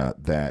Atlanta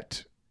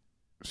that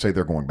say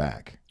they're going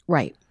back.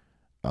 Right.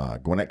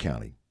 Gwinnett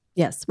County.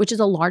 Yes, which is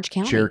a large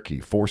county. Cherokee,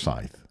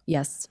 Forsyth.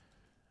 Yes.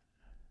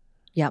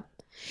 Yep.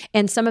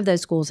 And some of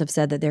those schools have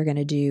said that they're going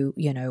to do,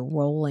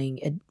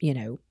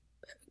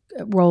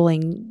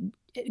 rolling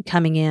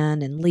coming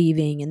in and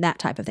leaving and that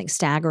type of thing,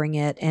 staggering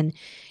it. And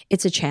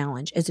it's a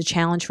challenge. It's a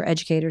challenge for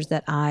educators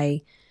that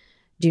I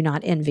do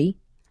not envy.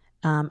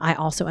 I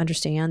also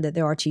understand that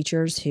there are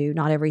teachers who,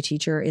 not every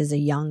teacher is a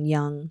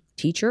young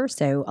teacher.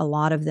 So a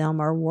lot of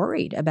them are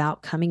worried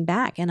about coming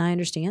back. And I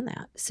understand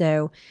that.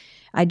 So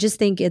I just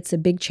think it's a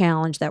big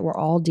challenge that we're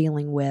all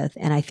dealing with.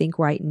 And I think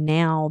right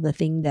now, the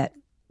thing that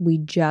we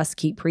just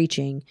keep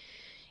preaching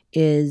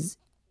is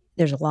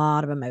there's a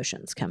lot of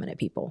emotions coming at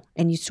people.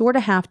 And you sort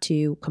of have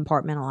to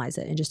compartmentalize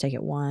it and just take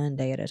it one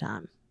day at a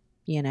time,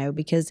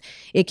 because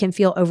it can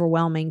feel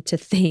overwhelming to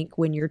think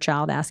when your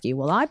child asks you,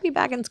 will I be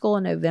back in school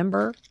in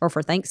November or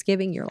for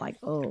Thanksgiving? You're like,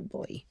 oh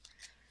boy.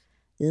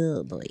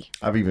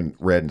 I've even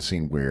read and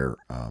seen where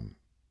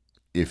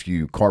if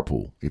you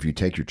carpool, if you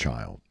take your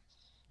child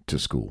to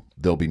school,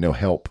 there'll be no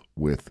help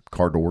with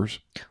car doors.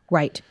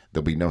 Right.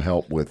 There'll be no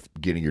help with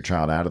getting your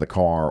child out of the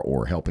car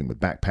or helping with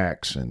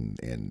backpacks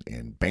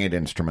and band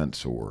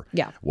instruments or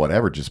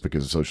whatever, just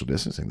because of social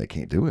distancing. They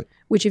can't do it.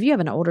 Which if you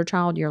have an older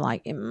child, you're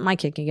like, my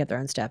kid can get their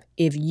own stuff.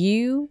 If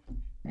you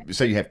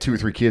say you have 2 or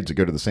 3 kids that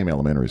go to the same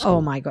elementary school.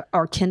 Oh my God.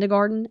 Or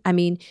kindergarten. I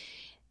mean,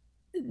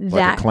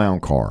 like a clown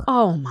car.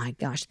 Oh my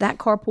gosh. That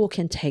carpool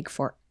can take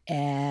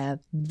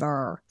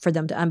forever for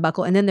them to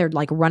unbuckle. And then they're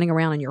like running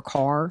around in your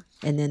car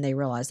and then they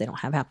realize they don't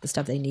have half the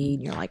stuff they need.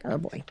 And you're like, oh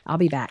boy, I'll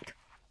be back.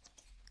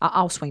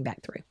 I'll swing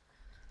back through.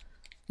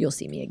 You'll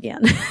see me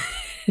again.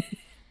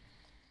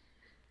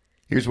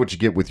 Here's what you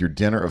get with your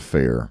dinner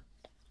affair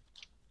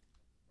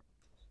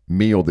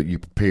meal that you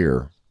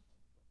prepare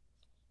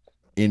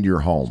in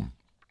your home.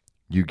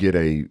 You get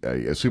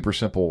a super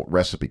simple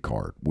recipe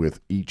card with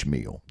each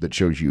meal that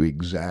shows you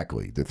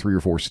exactly the 3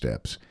 or 4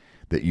 steps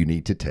that you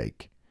need to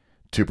take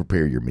to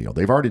prepare your meal.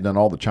 They've already done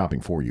all the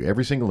chopping for you.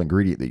 Every single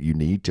ingredient that you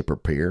need to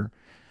prepare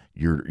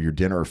your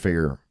dinner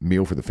affair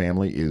meal for the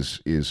family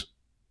is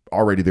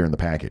already there in the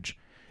package.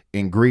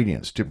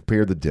 Ingredients to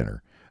prepare the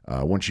dinner.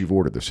 Once you've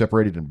ordered, they're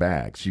separated in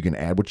bags. You can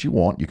add what you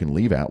want. You can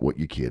leave out what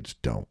your kids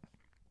don't.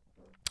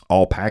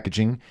 All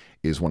packaging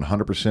is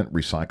 100%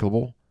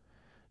 recyclable,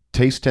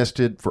 taste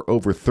tested for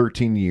over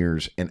 13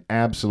 years, and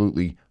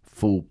absolutely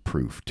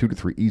foolproof. 2 to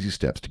 3 easy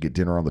steps to get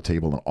dinner on the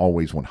table and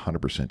always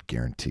 100%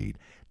 guaranteed.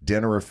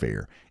 Dinner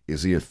Affair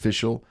is the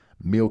official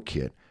meal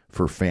kit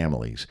for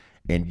families,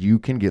 and you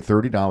can get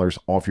 $30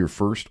 off your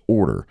first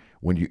order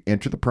when you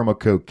enter the promo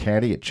code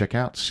CADDY at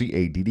checkout,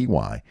 CADDY,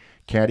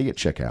 CADDY at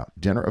checkout,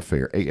 Dinner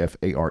Affair,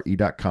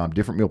 AFARE.com.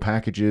 Different meal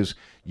packages.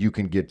 You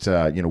can get,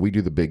 we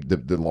do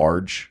the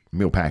large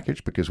meal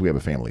package because we have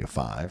a family of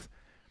 5.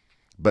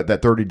 But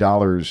that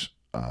 $30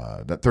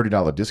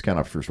 discount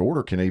off first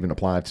order can even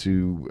apply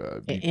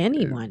to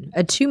anyone.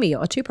 A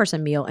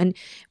 2-person meal. And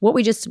what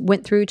we just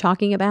went through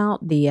talking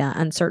about, the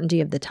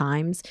uncertainty of the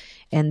times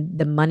and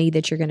the money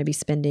that you're going to be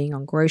spending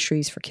on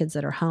groceries for kids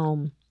that are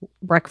home,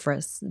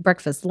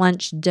 breakfast,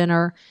 lunch,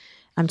 dinner.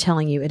 I'm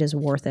telling you, it is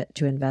worth it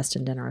to invest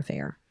in Dinner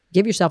Affair.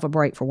 Give yourself a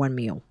break for one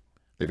meal.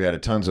 They've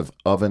added tons of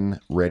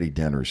oven-ready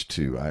dinners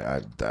too.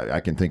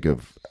 I can think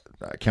of,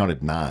 I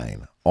counted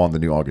 9 on the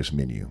new August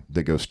menu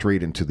that go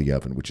straight into the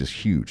oven, which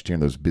is huge. During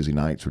those busy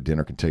nights where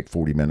dinner can take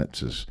 40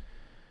 minutes, as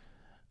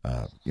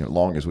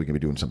long as we can be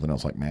doing something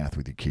else like math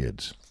with your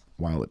kids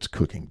while it's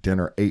cooking.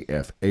 Dinner,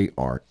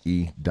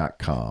 AFARE.com.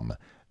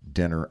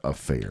 Dinner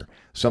Affair.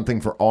 Something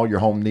for all your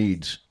home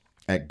needs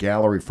at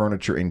Gallery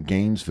Furniture in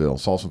Gainesville.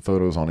 Saw some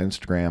photos on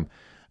Instagram.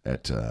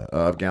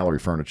 of Gallery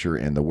Furniture,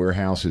 and the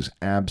warehouse is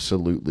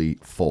absolutely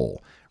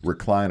full.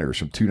 Recliners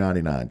from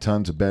 $299,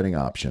 tons of bedding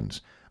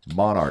options,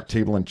 Monarch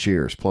table and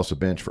chairs, plus a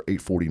bench for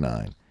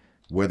 $849.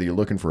 Whether you're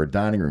looking for a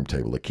dining room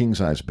table, a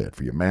king-size bed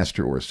for your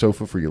master, or a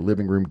sofa for your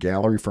living room,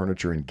 Gallery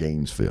Furniture in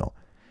Gainesville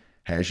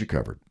has you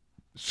covered.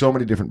 So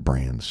many different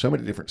brands, so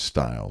many different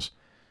styles.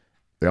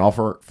 They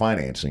offer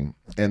financing,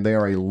 and they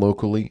are a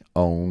locally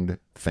owned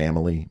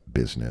family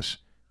business.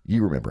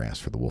 You remember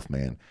Ask for the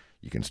Wolfman.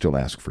 You can still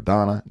ask for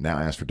Donna. Now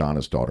ask for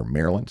Donna's daughter,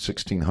 Marilyn,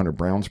 1600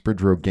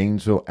 Brownsbridge Road,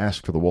 Gainesville.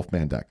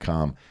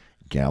 AskForTheWolfman.com.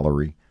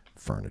 Gallery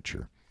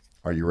Furniture.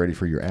 Are you ready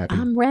for your appy?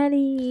 I'm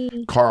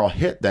ready. Carl,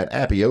 hit that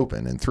appy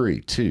open in 3,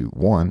 2,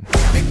 1.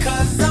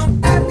 Because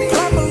I'm happy.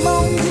 Clap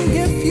along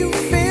if you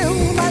feel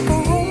like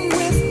a room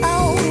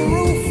without a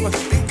roof.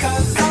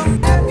 Because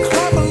I'm happy.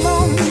 Clap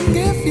along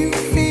if you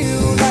feel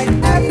like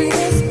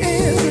happiness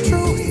is the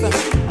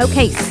truth.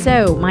 Okay,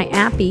 so my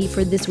appy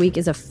for this week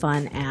is a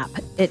fun app.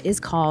 It is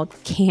called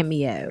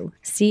Cameo,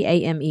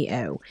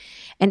 Cameo.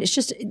 And it's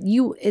just,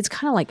 it's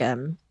kind of like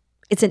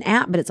it's an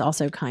app, but it's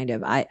also kind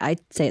of,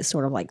 I'd say it's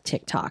sort of like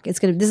TikTok. This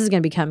is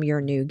going to become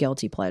your new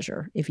guilty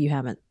pleasure if you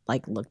haven't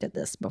like looked at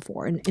this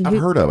before. And I've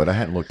heard of it. I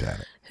hadn't looked at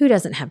it. Who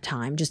doesn't have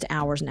time? Just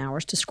hours and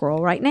hours to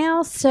scroll right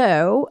now.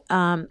 So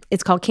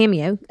it's called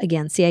Cameo,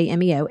 again,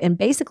 Cameo. And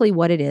basically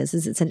what it is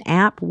it's an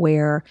app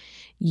where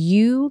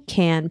you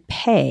can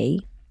pay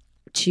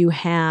to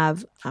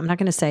have, I'm not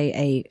going to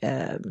say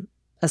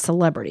a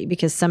celebrity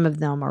because some of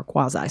them are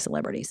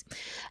quasi-celebrities.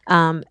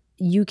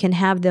 You can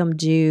have them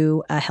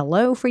do a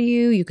hello for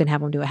you. You can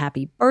have them do a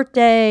happy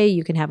birthday.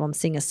 You can have them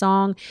sing a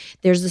song.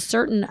 There's a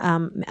certain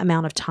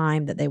amount of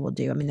time that they will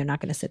do. I mean, they're not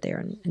going to sit there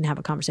and have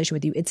a conversation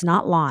with you. It's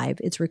not live.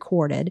 It's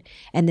recorded.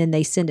 And then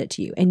they send it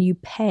to you. And you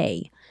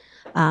pay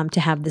to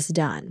have this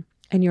done.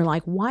 And you're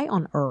like, why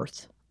on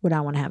earth would I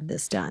want to have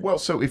this done? Well,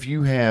 so if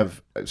you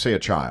have, say, a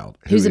child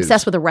who's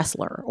obsessed with a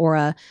wrestler or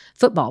a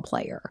football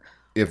player,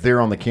 if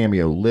they're on the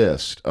Cameo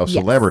list of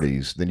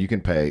celebrities, then you can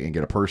pay and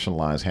get a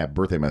personalized happy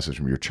birthday message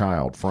from your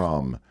child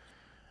from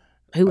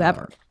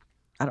whoever.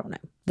 I don't know.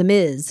 The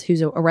Miz,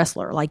 who's a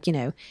wrestler, like,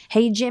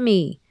 hey,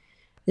 Jimmy,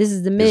 this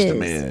is The Miz. It's The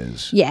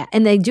Miz. Yeah,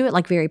 and they do it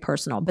like very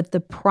personal, but the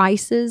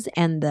prices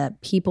and the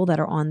people that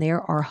are on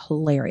there are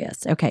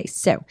hilarious. Okay,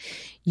 so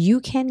you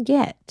can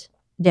get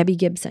Debbie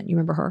Gibson. You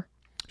remember her?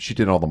 She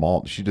did the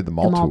mall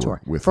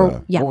tour with,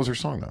 what was her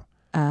song though?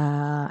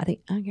 I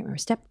can't remember.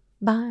 Step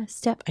by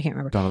Step. I can't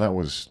remember. Donna, that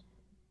was,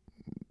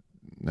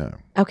 no.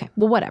 Okay,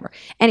 well, whatever.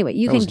 Anyway,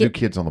 you can get New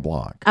Kids on the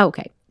Block.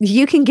 Okay,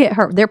 you can get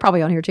her. They're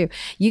probably on here too.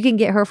 You can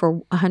get her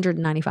for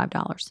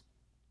 $195.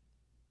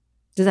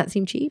 Does that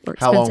seem cheap or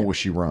expensive? How long will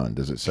she run?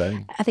 Does it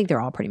say? I think they're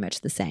all pretty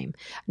much the same.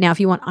 Now, if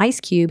you want Ice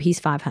Cube,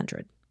 he's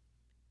 $500.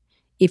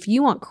 If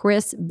you want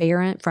Chris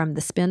Barron from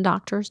the Spin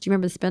Doctors, do you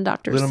remember the Spin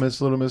Doctors?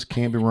 Little Miss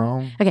Can't Be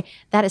Wrong. Okay,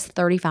 that is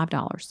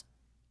 $35.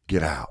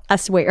 Get out. I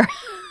swear.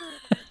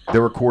 They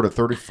record a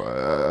birthday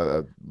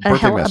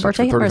message for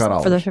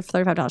 $35. For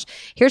 $35.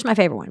 Here's my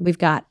favorite one. We've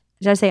got,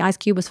 did I say Ice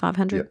Cube was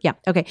 $500? Yeah.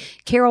 Okay.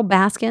 Carol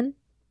Baskin.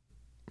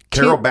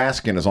 Carol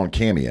Baskin is on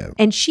Cameo.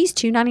 And she's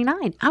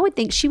 $299. I would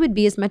think she would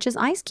be as much as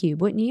Ice Cube,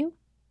 wouldn't you?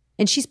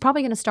 And she's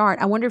probably going to start.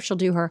 I wonder if she'll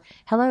do her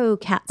hello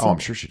cats. Oh, I'm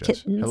sure she does.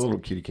 Kittens. Hello little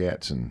kitty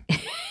cats and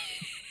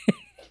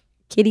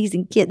kitties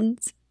and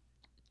kittens.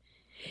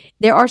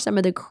 There are some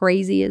of the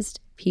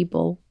craziest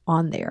people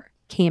on there.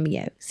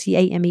 Cameo,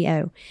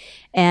 Cameo.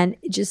 And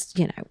just,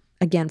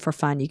 again, for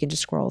fun, you can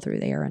just scroll through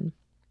there and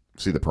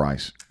see the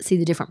price. See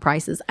the different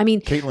prices. I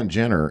mean, Caitlyn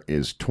Jenner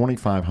is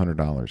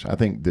 $2,500. I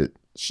think that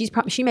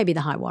she may be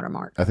the high water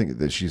mark. I think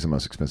that she's the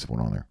most expensive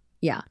one on there.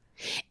 Yeah.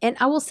 And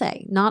I will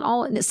say,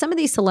 some of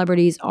these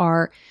celebrities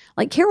are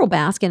like Carol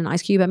Baskin and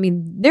Ice Cube. I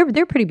mean, they're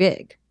pretty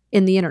big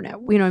in the internet.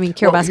 Carol Baskin in the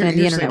internet.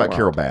 Here's the thing about world.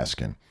 Carol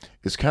Baskin.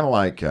 It's kind of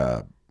like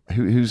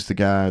who's the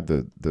guy,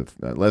 the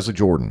Leslie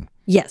Jordan.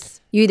 Yes.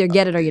 You either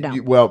get it or you don't.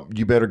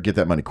 You better get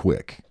that money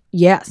quick.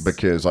 Yes.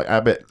 Because I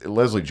bet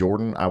Leslie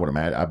Jordan,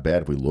 I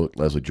bet if we look,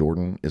 Leslie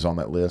Jordan is on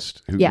that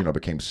list, who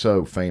became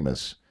so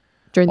famous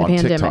during the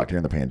pandemic. TikTok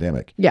during the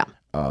pandemic. Yeah.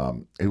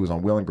 Who was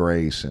on Will and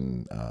Grace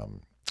and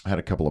had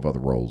a couple of other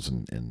roles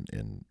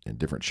in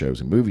different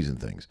shows and movies and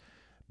things.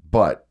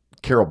 But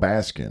Carol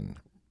Baskin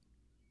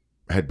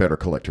had better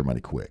collect her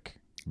money quick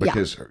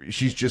because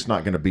she's just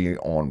not going to be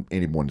on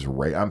anyone's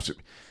radar.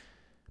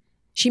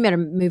 She better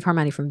move her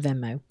money from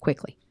Venmo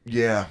quickly.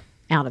 Yeah.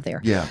 Out of there.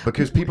 Yeah,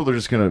 because people are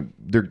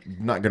they're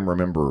not going to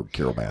remember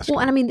Carol Baskin. Well,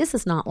 and I mean, this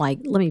is not like,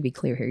 let me be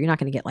clear here. You're not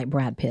going to get like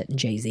Brad Pitt and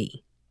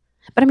Jay-Z.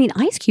 But I mean,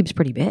 Ice Cube's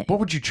pretty big. What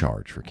would you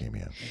charge for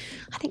Cameo?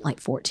 I think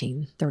like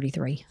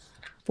 $14.33.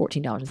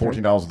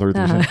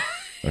 $14.33.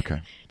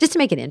 Okay. Just to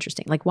make it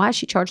interesting. Like, why is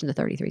she charging the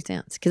 33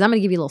 cents? Because I'm going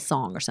to give you a little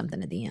song or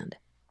something at the end.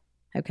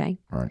 Okay?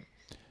 All right.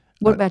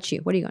 What about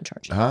you? What are you going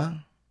to charge?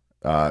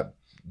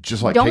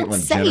 Just like Don't Caitlyn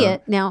say Jenner,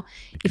 it. Now,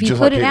 if you just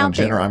put like it Caitlyn out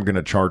Jenner, there. I'm going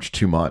to charge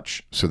too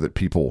much so that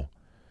people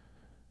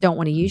don't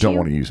want to use don't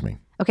want to use me.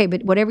 Okay,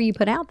 but whatever you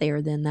put out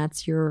there, then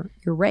that's your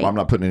rate. Well, I'm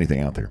not putting anything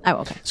out there. Oh,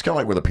 okay. It's kind of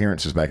like with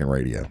appearances back in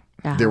radio.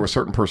 Uh-huh. There were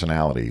certain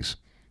personalities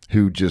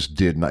who just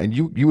did not, and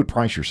you would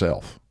price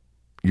yourself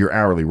your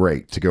hourly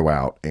rate to go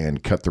out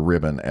and cut the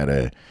ribbon at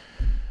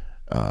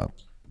a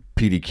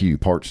PDQ,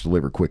 parts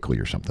delivered quickly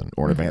or something,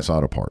 or an Advanced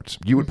Auto Parts.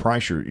 You would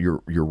price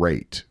your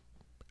rate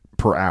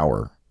per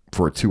hour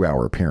for a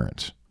 2-hour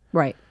appearance.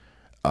 Right.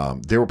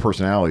 There were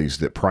personalities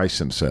that priced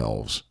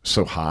themselves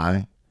so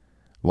high,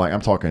 like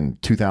I'm talking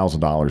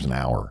 $2,000 an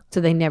hour,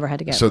 So they never had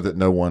to go. so that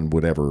no one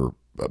would ever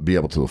be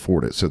able to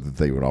afford it, so that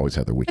they would always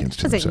have their weekends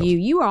to Wasn't themselves.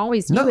 you were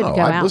always, you No, would go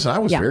out. listen, I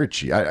was Yeah. very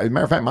cheap. As a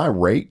matter of fact, my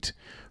rate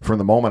from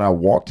the moment I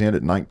walked in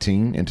at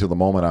 19 until the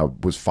moment I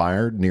was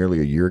fired nearly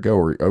a year ago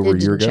or over a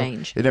year didn't ago,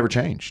 change. it never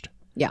changed.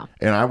 Yeah.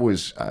 And I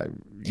was,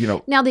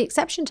 Now, the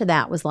exception to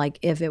that was like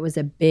if it was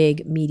a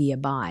big media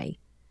buy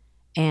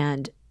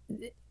and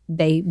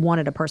they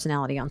wanted a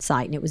personality on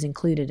site and it was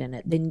included in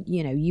it, then,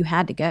 you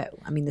had to go.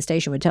 I mean, the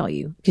station would tell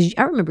you. Because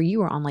I remember you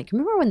were on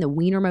remember when the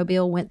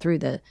Wienermobile went through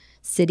the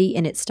city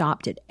and it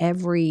stopped at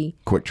every,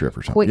 Quick Trip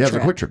or something. Quick Yeah, it was a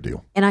Trip. Quick Trip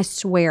deal. and I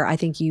swear, I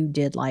think you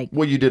did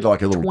Well, you did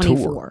like a little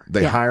 24. tour.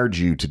 They Yeah. hired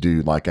you to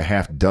do like a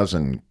half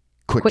dozen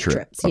Quick Quick Trip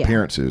Trips, yeah.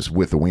 appearances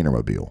with the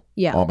Wienermobile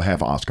Yeah. on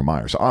behalf of Oscar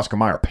Mayer. So Oscar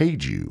Mayer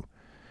paid you,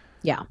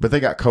 yeah. but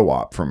they got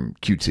co-op from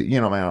QT. I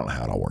don't know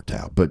how it all worked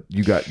out, but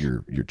you got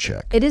your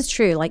check. It is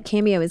true. Like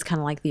Cameo is kind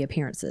of like the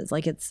appearances.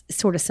 Like it's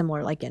sort of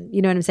similar. Like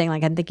you know what I'm saying?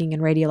 Like I'm thinking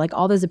in radio, like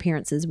all those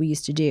appearances we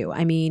used to do.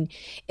 I mean,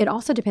 it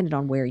also depended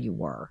on where you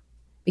were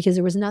because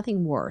there was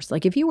nothing worse.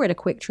 Like if you were at a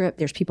Quick Trip,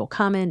 there's people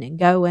coming and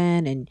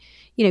going, and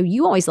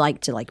you always like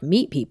to like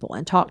meet people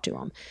and talk to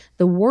them.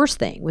 The worst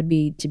thing would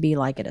be to be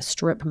like at a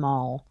strip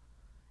mall,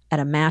 at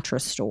a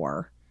mattress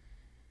store,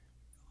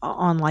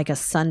 on like a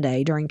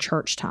Sunday during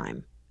church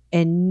time.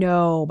 And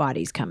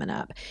nobody's coming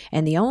up.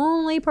 And the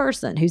only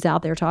person who's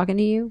out there talking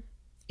to you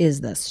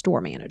is the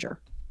store manager.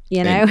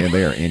 You know? And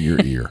they are in your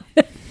ear.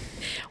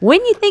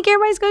 When you think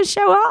everybody's going to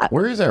show up.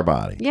 Where is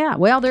everybody? Yeah,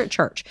 well, they're at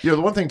church. The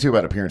one thing too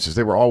about appearances,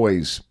 they were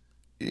always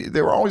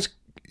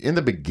in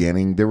the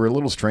beginning, they were a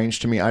little strange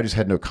to me. I just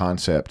had no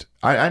concept.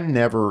 I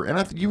never,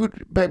 and you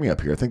would back me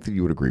up here. I think that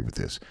you would agree with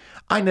this.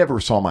 I never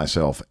saw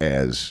myself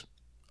as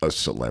a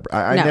celebrity.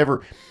 I No.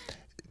 never,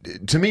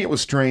 to me, it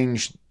was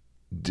strange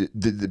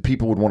that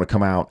people would want to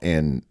come out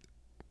and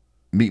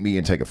meet me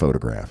and take a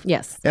photograph.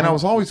 Yes. And I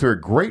was always very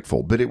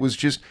grateful, but it was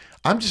just,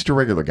 I'm just a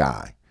regular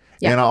guy.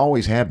 Yeah. And I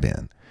always have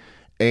been.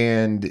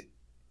 And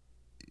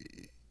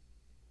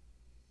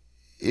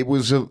it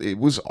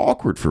was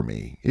awkward for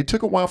me. It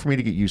took a while for me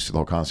to get used to the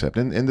whole concept.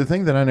 And the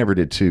thing that I never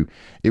did too,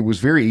 it was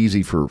very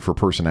easy for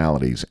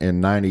personalities,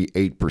 and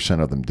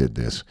 98% of them did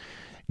this.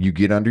 You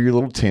get under your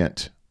little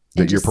tent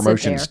that And your just sit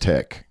promotions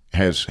tech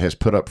has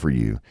put up for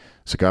you.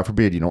 So God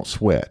forbid you don't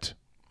sweat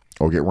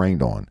or get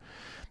rained on.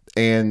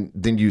 And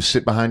then you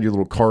sit behind your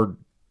little card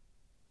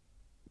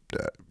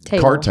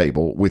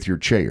table with your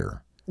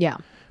chair. Yeah.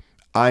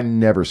 I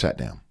never sat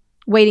down.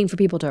 Waiting for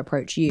people to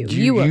approach you.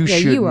 You were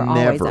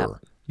always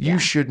up. You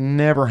should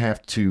never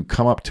have to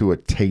come up to a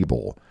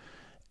table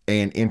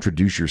and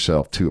introduce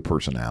yourself to a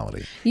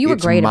personality. You were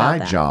great about It's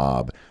that. my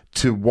job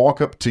to walk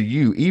up to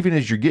you, even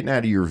as you're getting out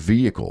of your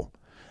vehicle,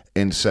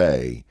 and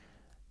say,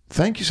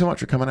 "Thank you so much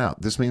for coming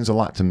out. This means a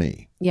lot to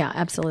me." Yeah,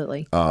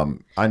 absolutely. I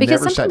Because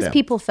never sat sometimes down.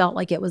 people felt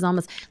like it was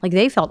almost like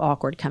they felt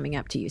awkward coming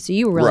up to you. So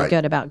you were really Right.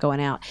 good about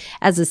going out.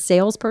 As a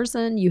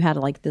salesperson, you had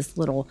like this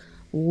little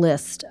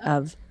list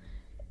of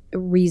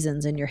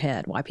reasons in your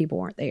head why people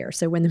weren't there.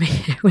 So when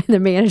the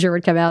manager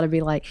would come out and be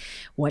like,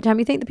 "What time do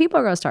you think the people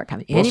are going to start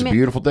coming?" Well, it's a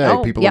beautiful day.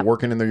 People yep. are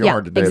working in their Yeah,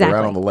 yard today. They're exactly.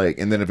 out on the lake.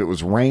 And then if it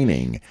was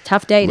raining,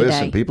 Tough day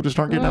listen, today. people just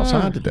aren't getting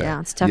outside today.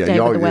 yeah, it's a tough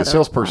day with the weather.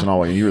 Salesperson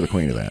always, and you were the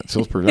queen of that.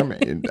 Salesperson.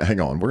 I mean, hang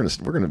on, we're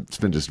gonna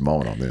spend just a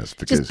moment on this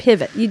because Just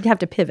pivot. You'd have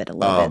to pivot a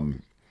little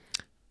bit.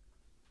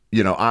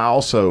 I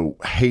also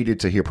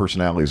hated to hear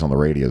personalities on the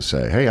radio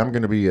say, "Hey, I'm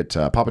going to be at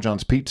Papa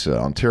John's Pizza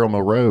on Terrell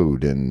Mill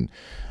Road in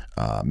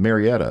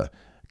Marietta.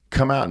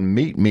 Come out and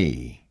meet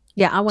me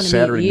Yeah, I want to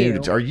Saturday meet you.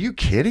 noon." Are you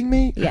kidding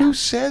me? Yeah. Who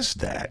says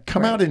that?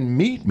 Come out and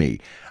meet me.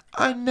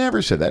 I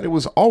never said that. It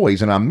was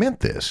always, and I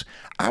meant this.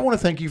 I want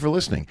to thank you for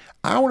listening.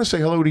 I want to say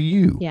hello to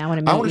you. Yeah, I want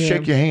to meet I want to you.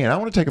 shake your hand. I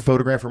want to take a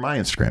photograph for my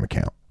Instagram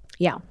account.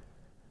 Yeah.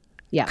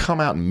 Yeah. Come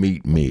out and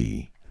meet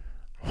me.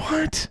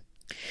 What?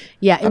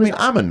 Yeah. It I was, mean,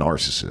 I'm a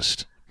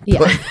narcissist. Yeah.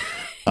 But,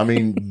 I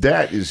mean,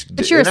 that is.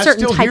 But you're and a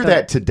certain I still type hear of-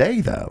 that today,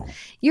 though.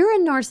 you're a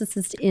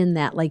narcissist in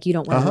that, like, you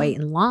don't want to wait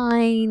in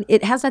line.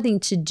 It has nothing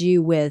to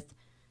do with,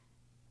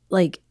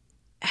 like,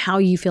 how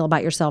you feel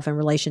about yourself in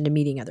relation to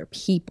meeting other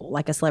people,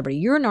 like a celebrity.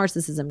 Your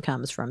narcissism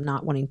comes from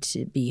not wanting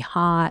to be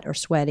hot or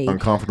sweaty.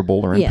 Uncomfortable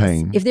or in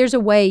pain. If there's a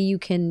way you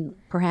can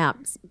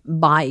perhaps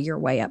buy your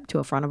way up to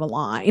a front of a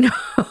line,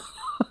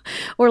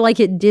 or like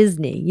at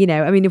Disney,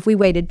 I mean, if we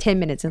waited 10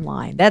 minutes in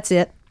line, that's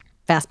it.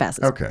 Fast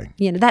passes. Okay.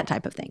 That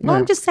type of thing. Well,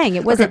 I'm just saying it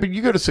Okay, wasn't but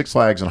you go to Six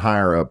Flags and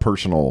hire a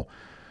personal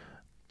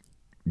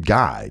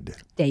guide.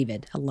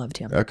 David. I loved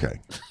him. Okay.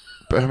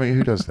 But I mean,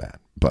 who does that?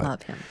 But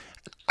Love him.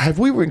 have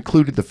we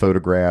included the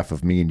photograph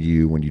of me and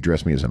you when you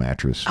dressed me as a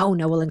mattress Oh,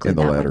 no, we'll include in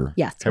the that letter? one.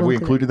 Yes. Have we'll we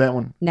include included that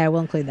one? No,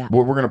 we'll include that.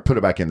 Well, we're going to put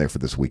it back in there for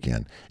this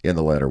weekend in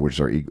the letter, which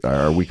is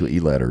our weekly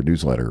e-letter,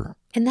 newsletter.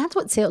 And that's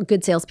what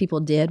good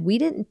salespeople did. We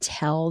didn't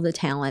tell the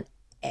talent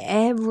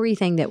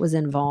everything that was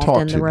involved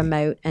Talk in to the me.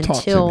 remote Talk to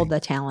until me. the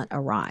talent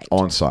arrived.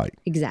 On site.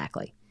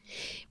 Exactly.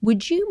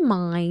 Would you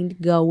mind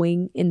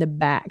going in the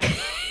back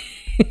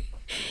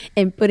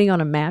and putting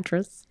on a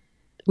mattress?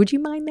 Would you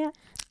mind that?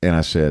 And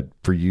I said,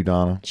 for you,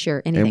 Donna?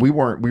 Sure. Anything. And we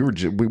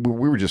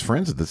were just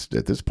friends at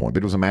this point,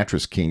 but it was a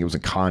Mattress King. It was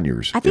in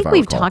Conyers. I think if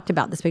we've recall. talked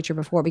about this picture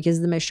before because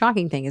the most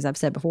shocking thing, as I've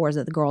said before, is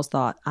that the girls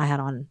thought I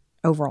had on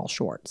overall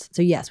shorts.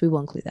 So yes, we will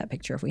include that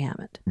picture if we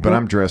haven't. But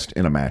I'm dressed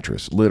in a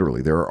mattress.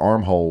 Literally, there are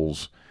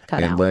armholes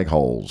Cut and out. leg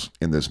holes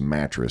in this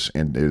mattress,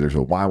 and there's a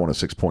Y1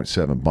 a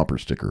 6.7 bumper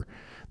sticker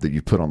that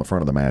you put on the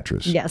front of the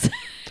mattress. Yes.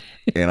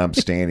 And I'm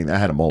standing. I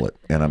had a mullet,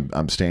 and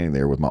I'm standing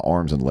there with my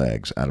arms and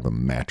legs out of a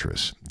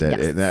mattress.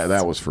 Yes.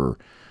 That was for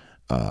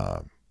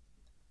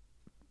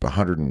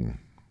 100 and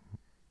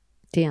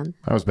 10.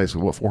 that was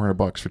basically what,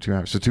 $400 for 2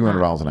 hours. So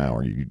 $200 an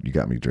hour. You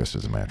got me dressed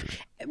as a mattress.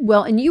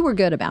 Well, and you were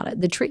good about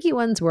it. The tricky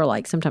ones were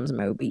like sometimes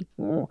Moby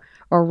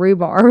or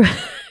Rhubarb.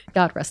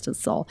 God rest his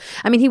soul.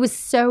 I mean, he was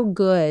so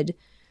good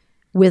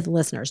with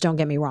listeners, don't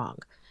get me wrong.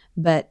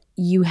 But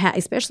you had,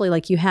 especially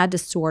like you had to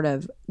sort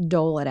of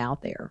dole it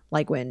out there.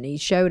 Like when he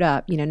showed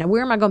up, now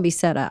where am I going to be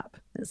set up?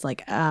 It's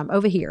like,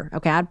 over here.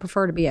 Okay, I'd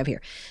prefer to be over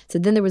here. So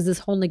then there was this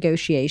whole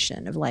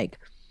negotiation of like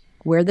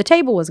where the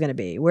table was going to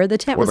be, where the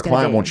tent Well, was the going to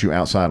be. client wants you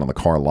outside on the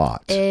car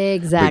lot.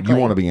 Exactly. But you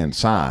want to be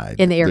inside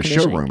In the air the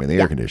conditioning. showroom in the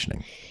Yeah. air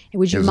conditioning.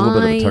 Would you It was a mind?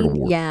 little bit of a tug of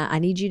war. Yeah, I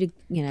need you to,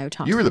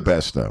 talk You to were the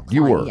best, though.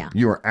 You Client, were. yeah.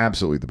 You were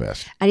absolutely the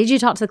best. I need you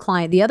to talk to the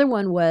client. The other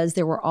one was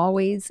there were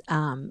always,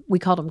 we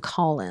called them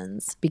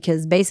call-ins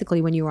because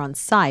basically when you were on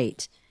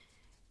site,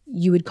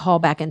 you would call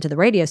back into the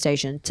radio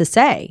station to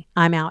say,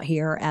 I'm out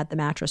here at the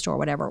mattress store,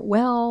 whatever.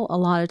 Well, a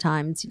lot of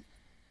times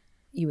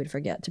you would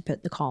forget to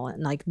put the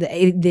call-in, like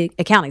the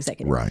account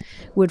executive Right.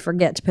 would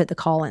forget to put the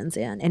call-ins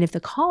in. And if the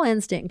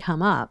call-ins didn't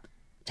come up,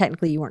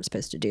 technically you weren't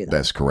supposed to do them.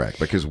 That's correct.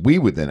 Because we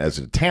would then, as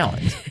a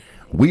talent,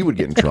 we would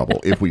get in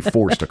trouble if we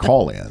forced a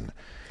call in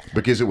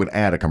because it would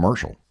add a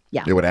commercial.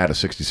 Yeah. It would add a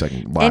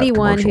 60-second live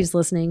Anyone commercial. who's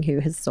listening who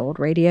has sold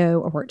radio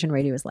or worked in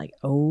radio is like,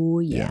 oh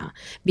yeah.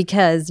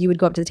 Because you would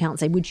go up to the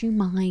talent and say, would you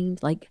mind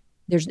like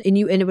and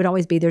it would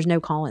always be there's no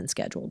call-in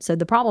scheduled. So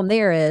the problem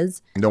there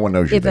is No one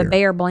knows you're if there. a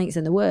bear blinks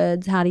in the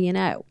woods, how do you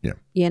know?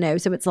 Yeah.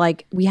 So it's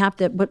like we have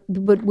to, but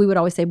we would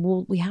always say,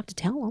 well, we have to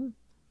tell them,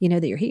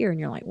 that you're here. And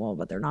you're like, well,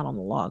 but they're not on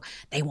the log.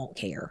 They won't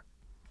care.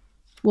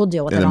 We'll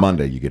deal with And it then on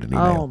Monday you get an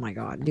email Oh my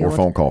God. or a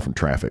phone call from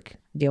traffic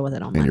Deal with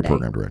it on and Monday. your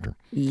program director.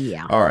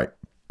 Yeah. All right.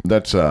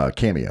 That's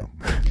Cameo.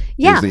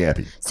 Yeah. Here's the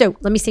Appy. So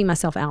let me sing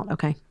myself out.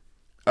 Okay.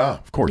 Oh,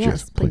 of course.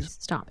 Yes, please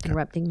stop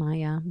interrupting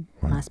my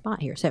my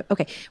spot here. So,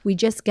 okay, we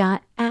just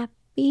got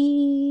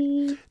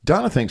Appy.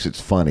 Donna thinks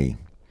it's funny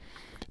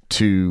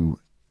to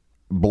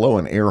blow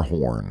an air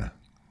horn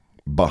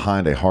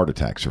behind a heart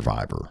attack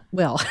survivor.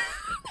 Well,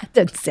 that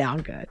doesn't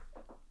sound good.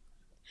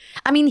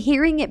 I mean,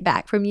 hearing it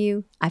back from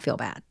you, I feel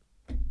bad.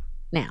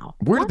 Now,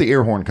 Where did the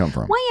air horn come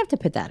from? why you have to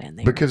put that in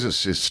there? Because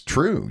it's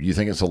true. You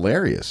think it's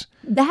hilarious.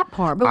 That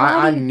part, but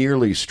why I do you-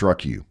 nearly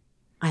struck you.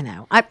 I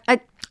know.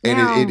 And,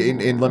 now-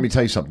 and let me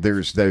tell you something.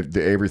 There's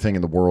everything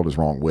in the world is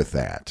wrong with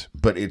that,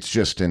 but it's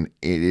just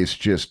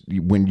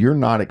when you're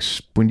not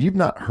when you've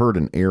not heard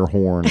an air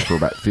horn for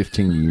about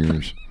 15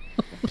 years,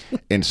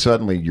 and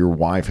suddenly your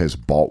wife has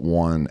bought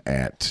one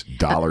at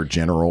Dollar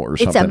General or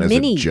It's a something as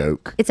mini a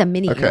joke. It's a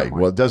mini air Okay,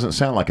 horn. well, it doesn't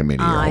sound like a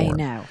mini air I horn.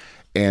 know.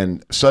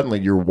 And suddenly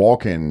you're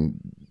walking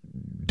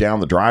down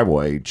the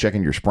driveway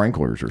checking your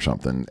sprinklers or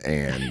something,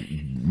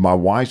 and my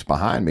wife's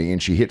behind me,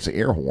 and she hits the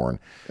air horn,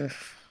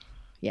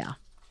 Yeah,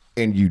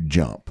 and you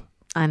jump.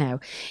 I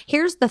know.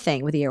 Here's the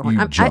thing with the air horn.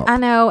 You jump I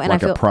know, and like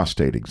I feel a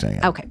prostate exam.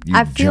 okay. You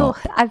I feel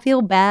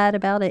jump. bad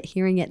about it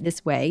hearing it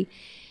this way.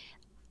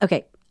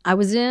 Okay, I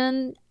was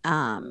in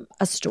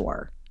a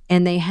store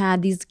and they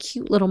had these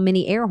cute little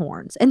mini air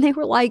horns, and they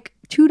were like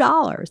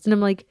 $2, and I'm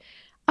like,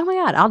 oh my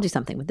God, I'll do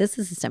something with this.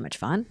 This is so much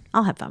fun.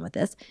 I'll have fun with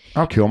this.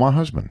 I'll kill my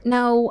husband.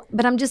 No,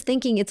 but I'm just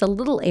thinking it's a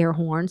little air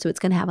horn, so it's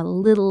going to have a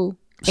little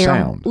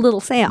Sound.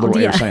 little sound,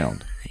 Little yeah. air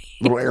sound.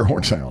 Little air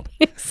horn sound.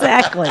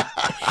 Exactly.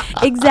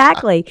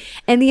 Exactly.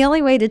 And the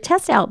only way to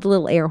test out the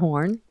little air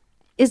horn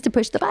is to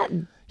push the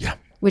button, Yeah.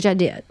 which I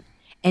did.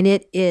 And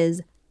it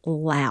is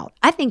loud.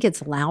 I think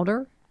it's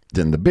louder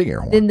Then the big air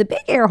horn. than the big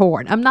air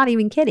horn. I'm not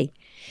even kidding.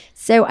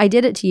 So I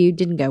did it to you.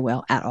 Didn't go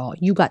well at all.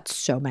 You got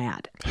so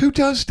mad. Who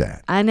does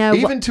that? I know.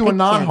 Even to a Again.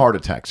 non-heart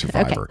attack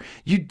survivor.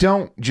 You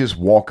don't just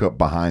walk up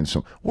behind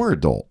some. We're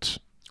adults.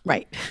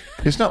 Right.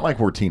 It's not like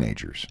we're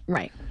teenagers.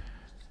 Right.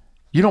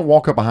 You don't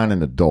walk up behind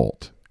an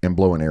adult and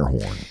blow an air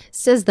horn.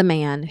 Says the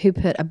man who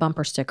put a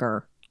bumper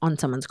sticker on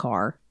someone's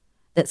car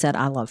that said,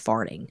 I love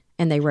farting.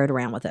 And they rode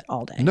around with it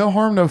all day. No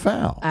harm, no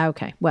foul.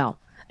 Okay. Well,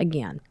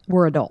 again,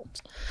 we're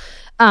adults.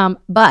 And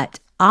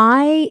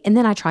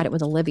then I tried it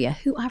with Olivia,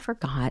 who I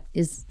forgot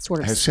is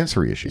sort of, Has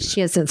sensory issues.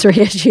 she has sensory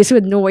issues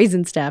with noise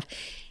and stuff.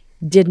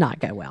 Did not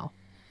go well.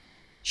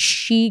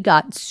 She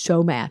got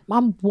so mad.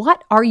 Mom,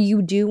 what are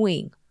you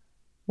doing?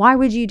 Why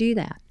would you do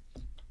that?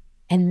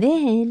 And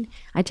then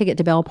I took it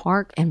to Bell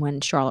Park, and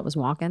when Charlotte was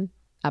walking,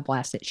 I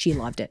blasted. She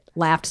loved it.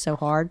 Laughed so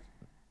hard.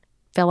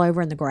 Fell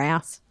over in the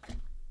grass.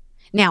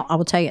 Now, I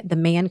will tell you, the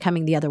man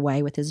coming the other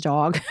way with his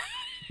dog,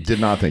 Did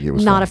not think it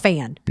was not funny.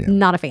 a fan. Yeah.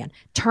 Not a fan.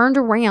 Turned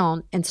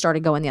around and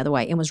started going the other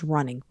way and was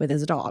running with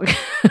his dog.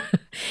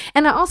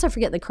 And I also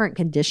forget the current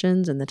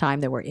conditions and the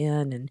time that we're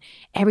in, and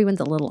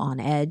everyone's a little on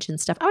edge and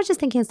stuff. I was just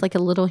thinking it's like a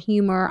little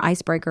humor,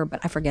 icebreaker, but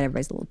I forget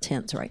everybody's a little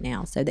tense right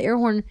now. So the air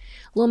horn,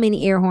 little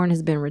mini air horn,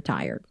 has been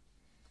retired.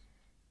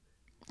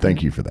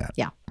 Thank you for that.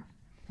 Yeah.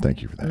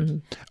 Thank you for that. All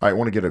right, I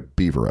want to get a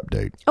beaver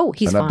update. Oh,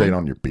 he's An fine. update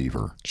on your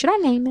beaver. Should I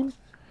name him?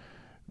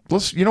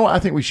 Let's. You know what? I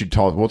think we should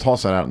toss. We'll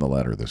toss that out in the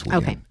letter this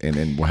weekend. Okay. And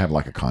then we'll have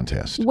like a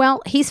contest.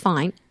 Well, he's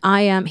fine.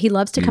 He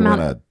loves to You come win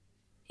out.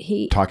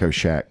 a Taco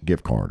Shack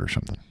gift card or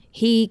something.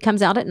 He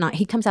comes out at night.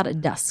 He comes out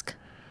at dusk.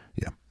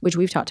 Yeah. Which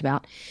we've talked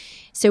about.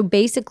 So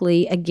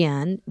basically,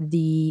 again,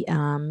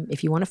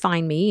 if you want to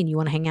find me and you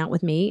want to hang out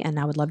with me, and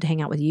I would love to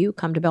hang out with you,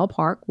 come to Bell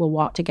Park. We'll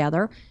walk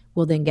together.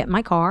 We'll then get in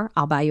my car.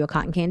 I'll buy you a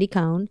cotton candy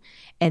cone,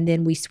 and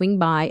then we swing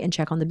by and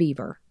check on the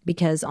beaver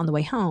because on the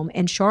way home,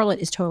 and Charlotte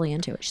is totally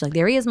into it. She's like,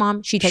 "There he is,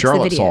 Mom." She takes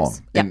Charlotte the saw videos.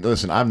 him. And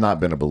listen, I've not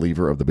been a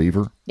believer of the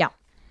beaver. Yeah.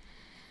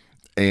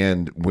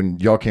 And when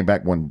y'all came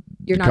back You're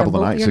a not couple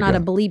of nights you're ago. not a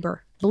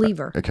believer.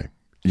 Okay.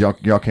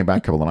 Y'all came back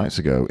a couple of nights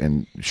ago,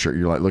 and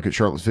you're like, look at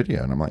Charlotte's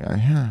video, and I'm like,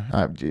 yeah,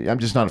 I'm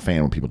just not a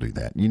fan when people do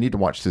that. You need to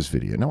watch this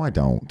video. No, I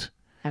don't.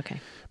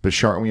 Okay. But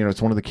Charlotte,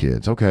 it's one of the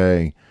kids.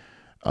 Okay,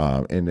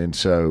 and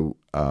so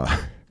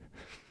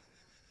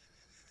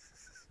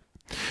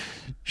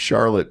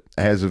Charlotte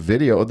has a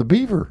video of the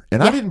beaver,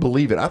 and I didn't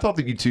believe it. I thought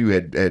that you two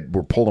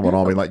were pulling one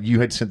on me, like you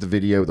had sent the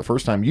video the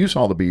first time you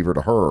saw the beaver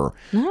to her.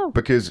 No.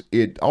 Because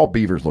all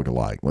beavers look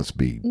alike. Let's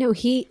be. No,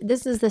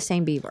 this is the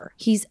same beaver.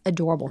 He's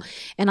adorable.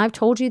 And I've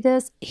told you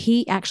this,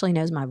 he actually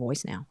knows my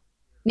voice now.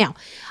 Now,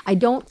 I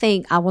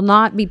will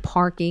not be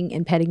parking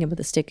and petting him with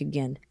a stick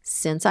again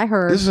since I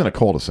heard. This is in a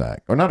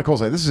cul-de-sac, or not a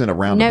cul-de-sac. This is in a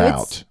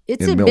roundabout.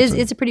 It's in a Milton.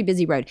 it's a pretty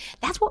busy road.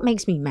 That's what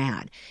makes me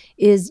mad.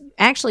 Is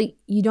actually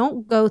you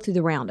don't go through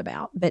the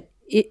roundabout, but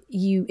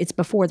it's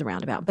before the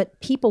roundabout. But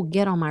people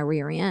get on my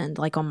rear end,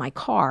 like on my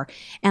car,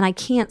 and I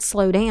can't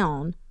slow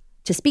down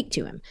to speak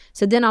to him.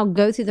 So then I'll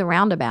go through the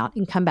roundabout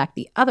and come back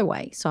the other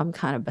way. So I'm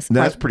kind of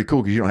That's pretty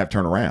cool because you don't have to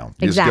turn around.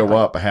 You Exactly. just go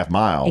up a half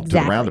mile to the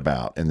Exactly.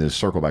 roundabout and then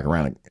circle back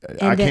around.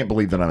 And I then- can't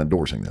believe that I'm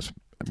endorsing this.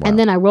 Wow. And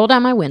then I roll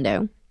down my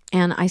window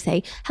and I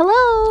say,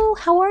 "Hello,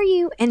 how are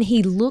you?" And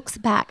he looks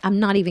back. I'm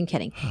not even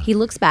kidding. He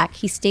looks back.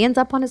 He stands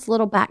up on his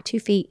little back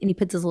 2 feet and he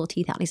puts his little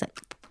teeth out and he's like,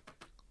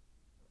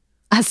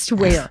 I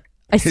swear.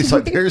 It's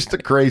like, there's the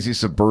crazy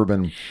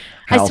suburban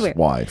I swear.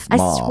 housewife, I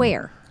mom.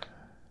 swear.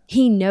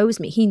 He knows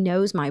me. He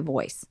knows my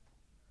voice.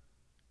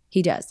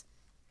 He does.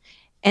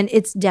 And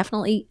it's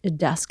definitely a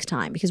dusk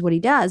time because what he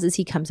does is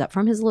he comes up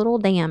from his little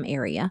dam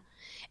area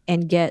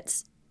and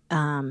gets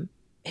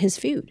his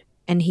food.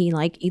 And he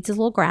eats his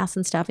little grass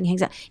and stuff and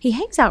he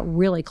hangs out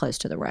really close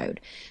to the road.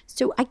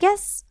 So I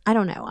guess, I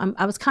don't know.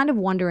 I was kind of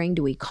wondering,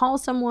 do we call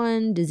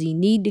someone? Does he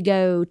need to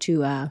go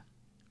to a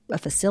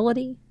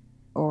facility?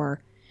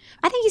 Or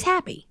I think he's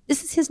happy.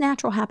 This is his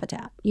natural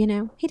habitat. He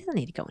doesn't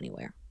need to go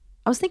anywhere.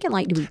 I was thinking, do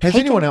we Has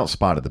take anyone him? else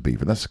spotted the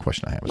beaver? That's the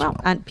question I have as well.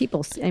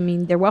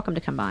 They're welcome to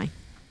come by.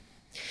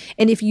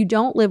 And if you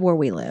don't live where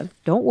we live,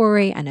 don't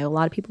worry. I know a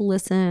lot of people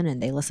listen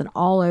and they listen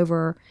all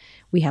over.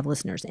 We have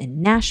listeners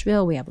in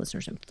Nashville. We have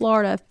listeners in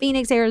Florida,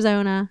 Phoenix,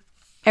 Arizona,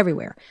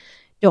 everywhere.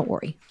 Don't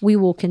worry. We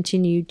will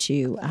continue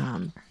to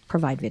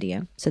provide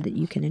video so that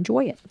you can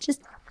enjoy it.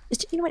 Just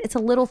it's a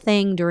little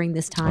thing during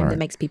this time that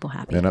makes people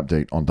happy. An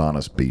update on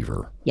Donna's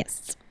beaver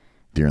Yes.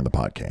 during the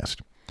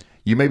podcast.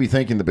 You may be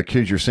thinking that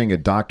because you're seeing a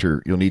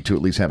doctor, you'll need to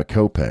at least have a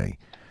copay.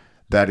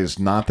 That is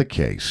not the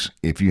case.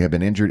 If you have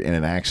been injured in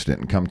an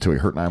accident and come to a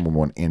Hurt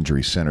 911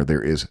 Injury Center,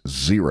 there is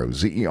zero,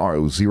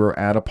 Z-E-R-O, zero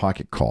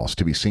out-of-pocket cost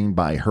to be seen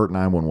by a Hurt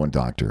 911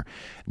 doctor.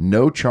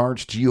 No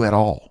charge to you at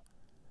all.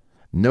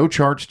 No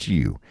charge to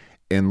you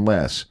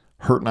unless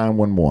Hurt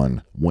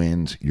 911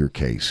 wins your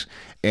case.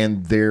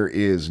 And there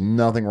is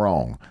nothing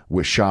wrong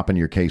with shopping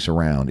your case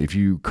around. If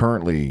you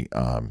currently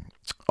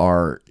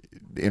are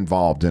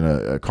involved in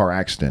a car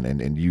accident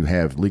and you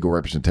have legal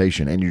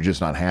representation and you're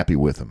just not happy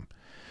with them,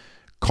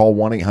 call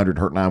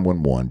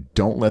 1-800-HURT-911.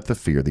 Don't let the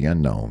fear of the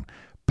unknown,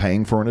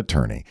 paying for an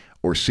attorney,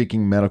 or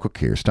seeking medical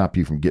care stop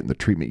you from getting the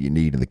treatment you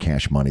need and the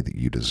cash money that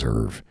you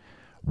deserve.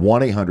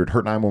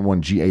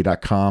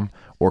 1-800-HURT-911-GA.com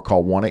or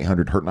call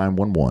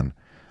 1-800-HURT-911.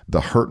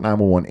 The Hurt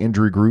 911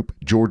 Injury Group,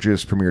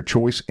 Georgia's premier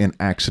choice in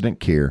accident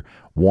care.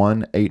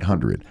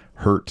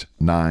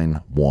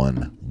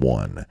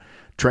 1-800-HURT-911.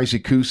 Tracy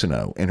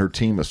Cousineau and her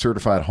team of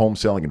certified home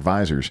selling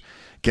advisors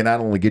can not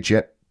only get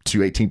you to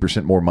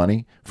 18% more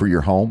money for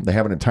your home, they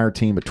have an entire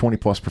team of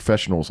 20-plus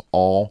professionals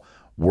all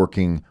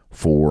working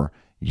for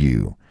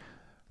you.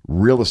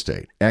 Real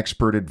estate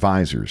expert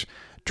advisors.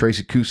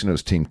 Tracy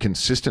Cousineau's team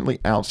consistently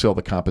outsell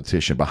the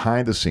competition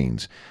behind the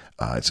scenes.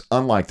 It's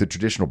unlike the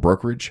traditional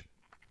brokerage.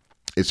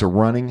 It's a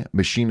running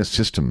machine of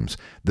systems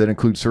that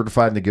include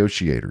certified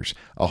negotiators,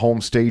 a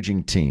home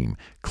staging team,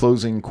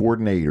 closing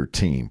coordinator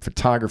team,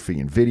 photography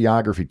and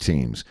videography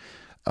teams,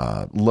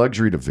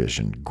 luxury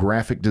division,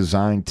 graphic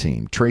design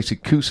team,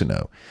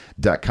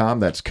 TracyCusino.com.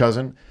 That's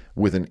cousin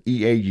with an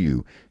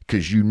EAU,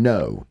 because you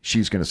know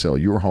she's going to sell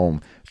your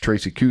home.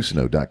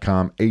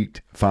 TracyCusino.com,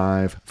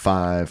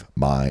 855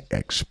 My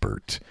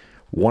Expert.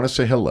 Want to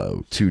say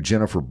hello to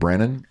Jennifer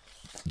Brennan.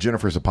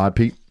 Jennifer's a pod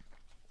peep.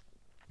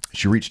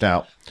 She reached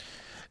out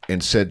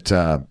and said,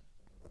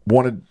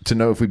 wanted to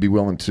know if we'd be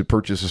willing to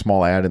purchase a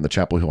small ad in the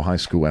Chapel Hill High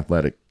School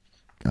athletic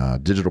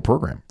digital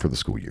program for the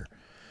school year.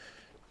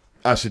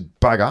 I said,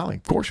 by golly,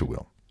 of course you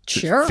will.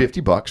 Sure.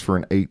 $50 for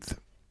an 8th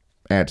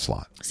ad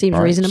slot. Seems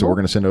All right, reasonable. So we're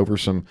going to send over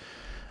some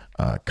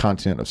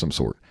content of some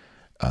sort.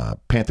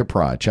 Panther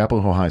Pride,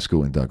 Chapel Hill High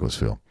School in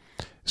Douglasville.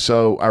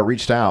 So I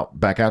reached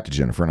back out to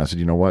Jennifer, and I said,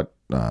 you know what?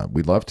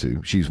 We'd love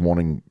to. She's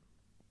wanting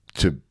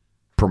to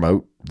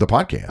promote the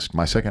podcast,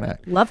 My Second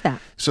Act. Love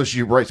that. So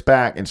she writes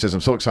back and says,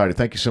 I'm so excited.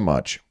 Thank you so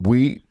much.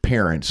 We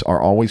parents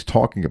are always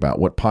talking about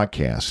what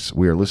podcasts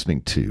we are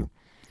listening to.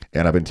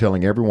 And I've been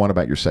telling everyone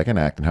about your second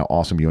act and how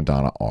awesome you and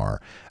Donna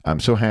are. I'm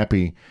so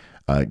happy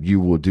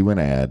you will do an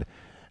ad,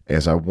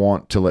 as I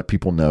want to let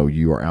people know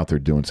you are out there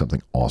doing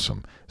something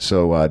awesome.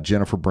 So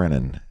Jennifer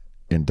Brennan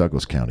in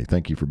Douglas County,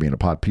 thank you for being a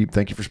pod peep.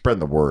 Thank you for spreading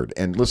the word.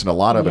 And listen, a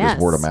lot of it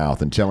is word of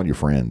mouth and telling your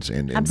friends.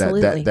 And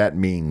that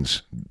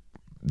means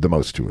the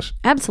most to us.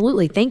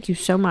 Absolutely. Thank you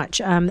so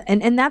much.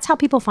 And that's how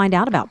people find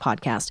out about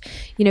podcasts.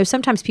 You know,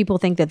 sometimes people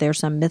think that there's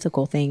some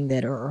mythical thing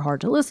that are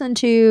hard to listen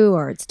to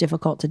or it's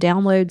difficult to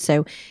download.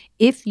 So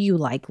if you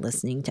like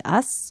listening to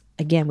us,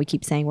 again, we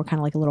keep saying we're kind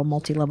of like a little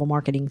multi-level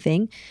marketing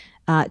thing.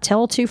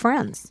 Tell 2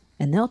 friends.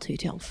 And they'll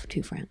tell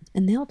 2 friends,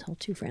 and they'll tell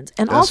 2 friends.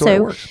 And That's the way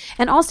it works.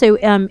 also,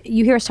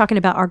 you hear us talking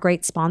about our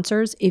great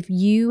sponsors. If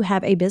you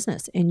have a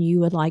business and you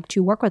would like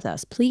to work with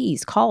us,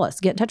 please call us,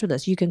 get in touch with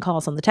us. You can call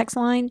us on the text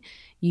line.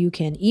 You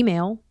can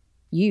email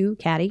you,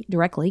 Caddy,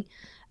 directly.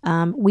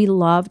 We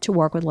love to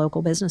work with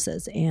local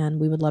businesses, and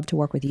we would love to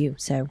work with you.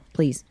 So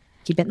please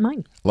keep it in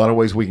mind. A lot of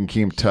ways we can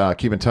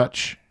keep in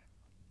touch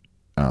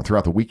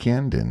throughout the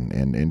weekend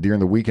and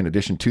during the week. In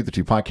addition to the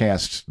 2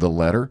 podcasts, The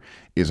Letter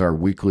is our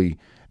weekly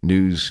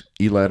news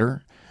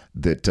e-letter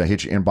that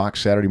hits your inbox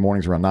Saturday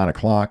mornings around 9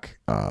 o'clock.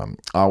 I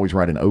always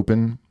write an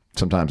open.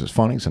 Sometimes it's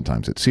funny.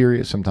 Sometimes it's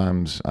serious.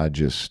 Sometimes I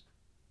just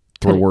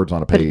throw words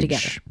on a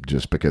page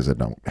just because I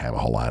don't have a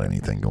whole lot of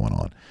anything going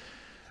on.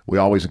 We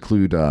always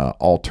include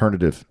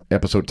alternative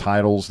episode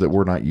titles that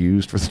were not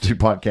used for the 2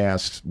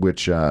 podcasts,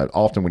 which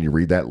often when you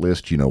read that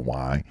list, you know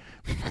why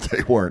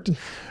they weren't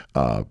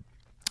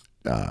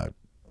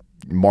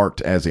marked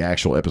as the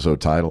actual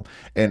episode title,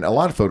 and a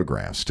lot of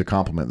photographs to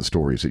complement the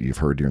stories that you've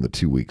heard during the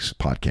 2 weeks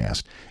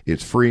podcast.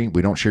 It's free.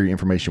 We don't share your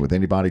information with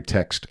anybody.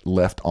 Text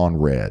left on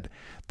red.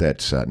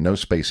 That's no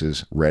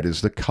spaces. Red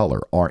is the color,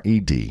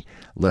 RED.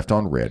 Left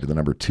on red to the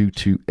number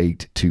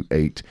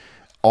 22828.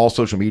 All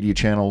social media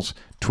channels,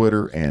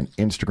 Twitter and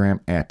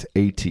Instagram at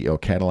ATL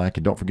Cadillac.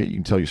 And don't forget, you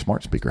can tell your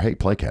smart speaker, hey,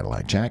 play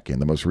Cadillac Jack in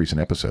the most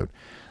recent episode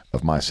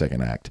of My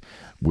Second Act.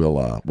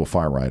 We'll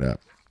fire right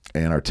up.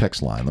 And our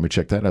text line, let me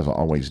check that as I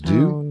always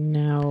do. Oh,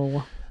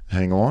 no.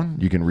 Hang on.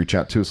 You can reach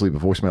out to us, leave a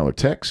voicemail or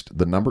text.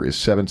 The number is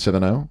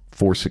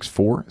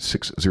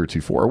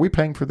 770-464-6024. Are we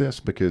paying for this?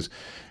 Because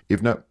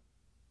if not,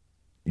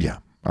 yeah.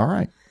 All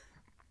right.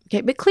 Okay,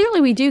 but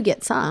clearly we do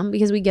get some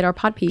because we get our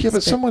pod peeps. Yeah,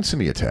 but someone send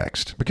me a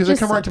text because they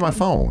come right to my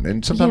phone.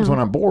 And sometimes when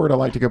I'm bored, I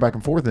like to go back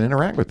and forth and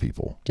interact with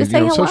people. Just say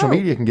hello. Social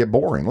media can get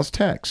boring. Let's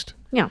text.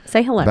 Yeah,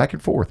 say hello. Back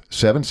and forth.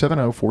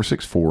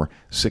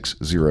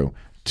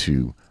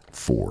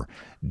 770-464-6024.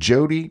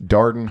 Jody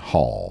Darden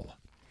Hall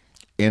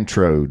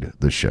introed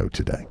the show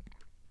today.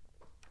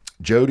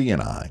 Jody and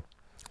I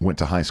went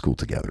to high school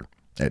together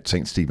at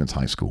St. Stephen's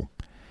High School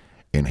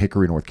in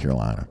Hickory, North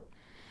Carolina.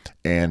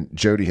 And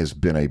Jody has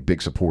been a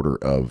big supporter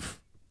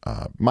of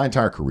my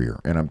entire career,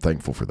 and I'm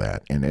thankful for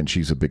that. And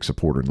she's a big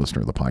supporter and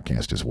listener of the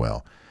podcast as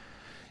well.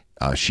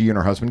 She and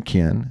her husband,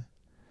 Ken,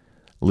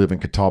 live in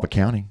Catawba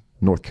County,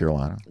 North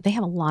Carolina. They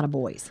have a lot of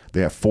boys.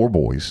 They have 4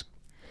 boys.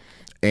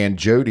 And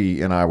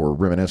Jody and I were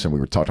reminiscing.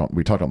 We talked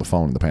on the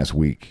phone in the past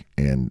week,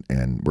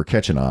 and we're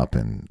catching up.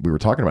 And we were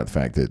talking about the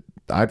fact that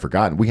I'd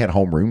forgotten we had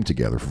homeroom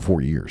together for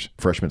 4 years: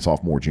 freshman,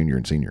 sophomore, junior,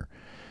 and senior.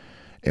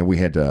 And we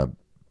had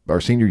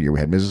our senior year, we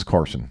had Mrs.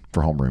 Carson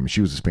for homeroom, and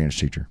she was a Spanish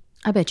teacher.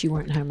 I bet you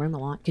weren't in homeroom a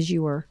lot because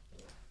you were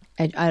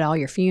at all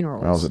your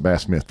funerals. I was at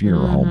Bass Smith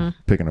Funeral Home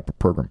picking up a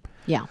program.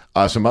 Yeah.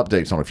 Some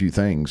updates on a few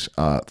things.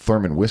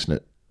 Thurman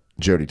Wisnett,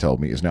 Jody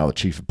told me, is now the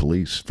chief of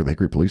police for the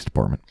Hickory Police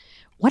Department.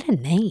 What a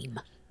name.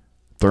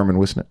 Thurman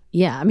Wisnett.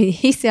 Yeah, I mean,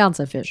 he sounds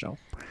official.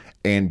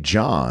 And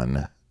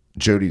John,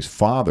 Jody's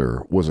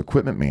father, was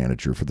equipment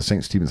manager for the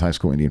St. Stephen's High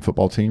School Indian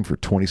football team for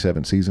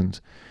 27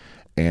 seasons.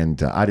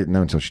 And I didn't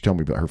know until she told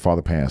me about her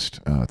father passed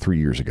 3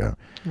 years ago.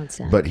 That's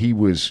sad. But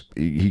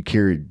he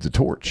carried the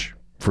torch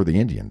for the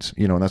Indians,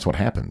 and that's what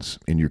happens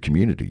in your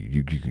community.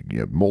 You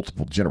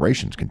multiple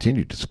generations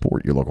continue to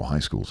support your local high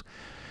schools.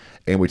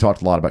 And we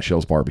talked a lot about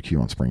Shell's Barbecue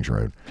on Springs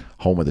Road,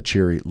 home of the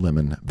cherry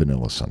lemon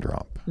vanilla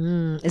sundrop.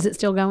 Is it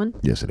still going?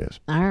 Yes, it is.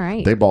 All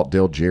right. They bought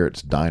Dale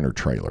Jarrett's Diner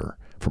trailer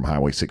from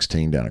Highway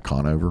 16 down at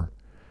Conover.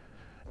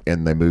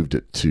 and they moved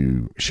it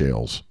to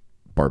Shell's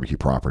barbecue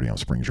property on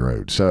Springs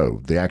Road.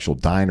 So the actual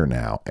diner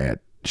now at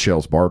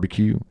Shell's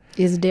Barbecue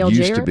Is Dale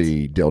used Jarrett's? to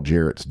be Dale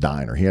Jarrett's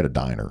diner. He had a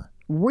diner.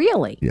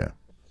 Really? Yeah.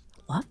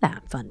 Love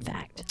that fun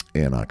fact.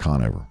 In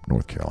Conover,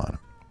 North Carolina.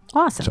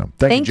 Awesome. So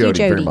thank you, Jody,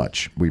 very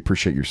much. We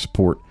appreciate your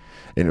support.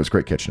 And it was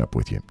great catching up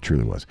with you. It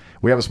truly was.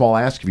 We have a small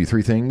ask of you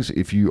 3 things.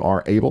 If you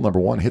are able, number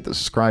 1, hit the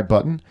subscribe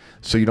button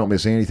so you don't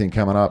miss anything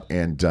coming up.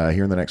 And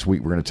here in the next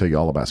week, we're going to tell you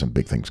all about some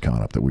big things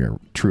coming up that we are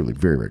truly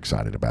very, very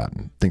excited about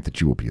and think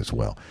that you will be as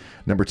well.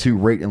 Number 2,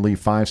 rate and leave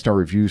 5-star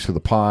reviews for the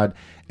pod.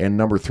 And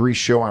number 3,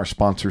 show our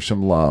sponsor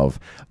some love,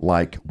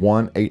 like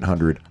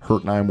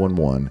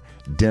 1-800-HURT911,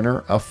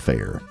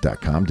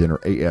 dinneraffair.com,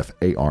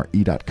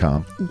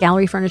 dinnerafare.com.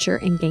 Gallery Furniture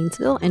in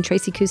Gainesville, and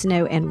Tracy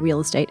Cousineau and Real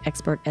Estate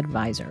Expert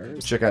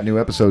Advisors. Check out new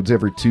episodes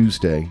every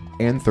Tuesday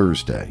and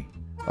Thursday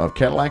of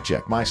Cadillac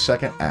Jack, My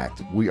Second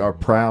Act. We are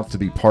proud to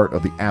be part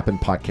of the Appen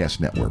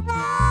Podcast Network.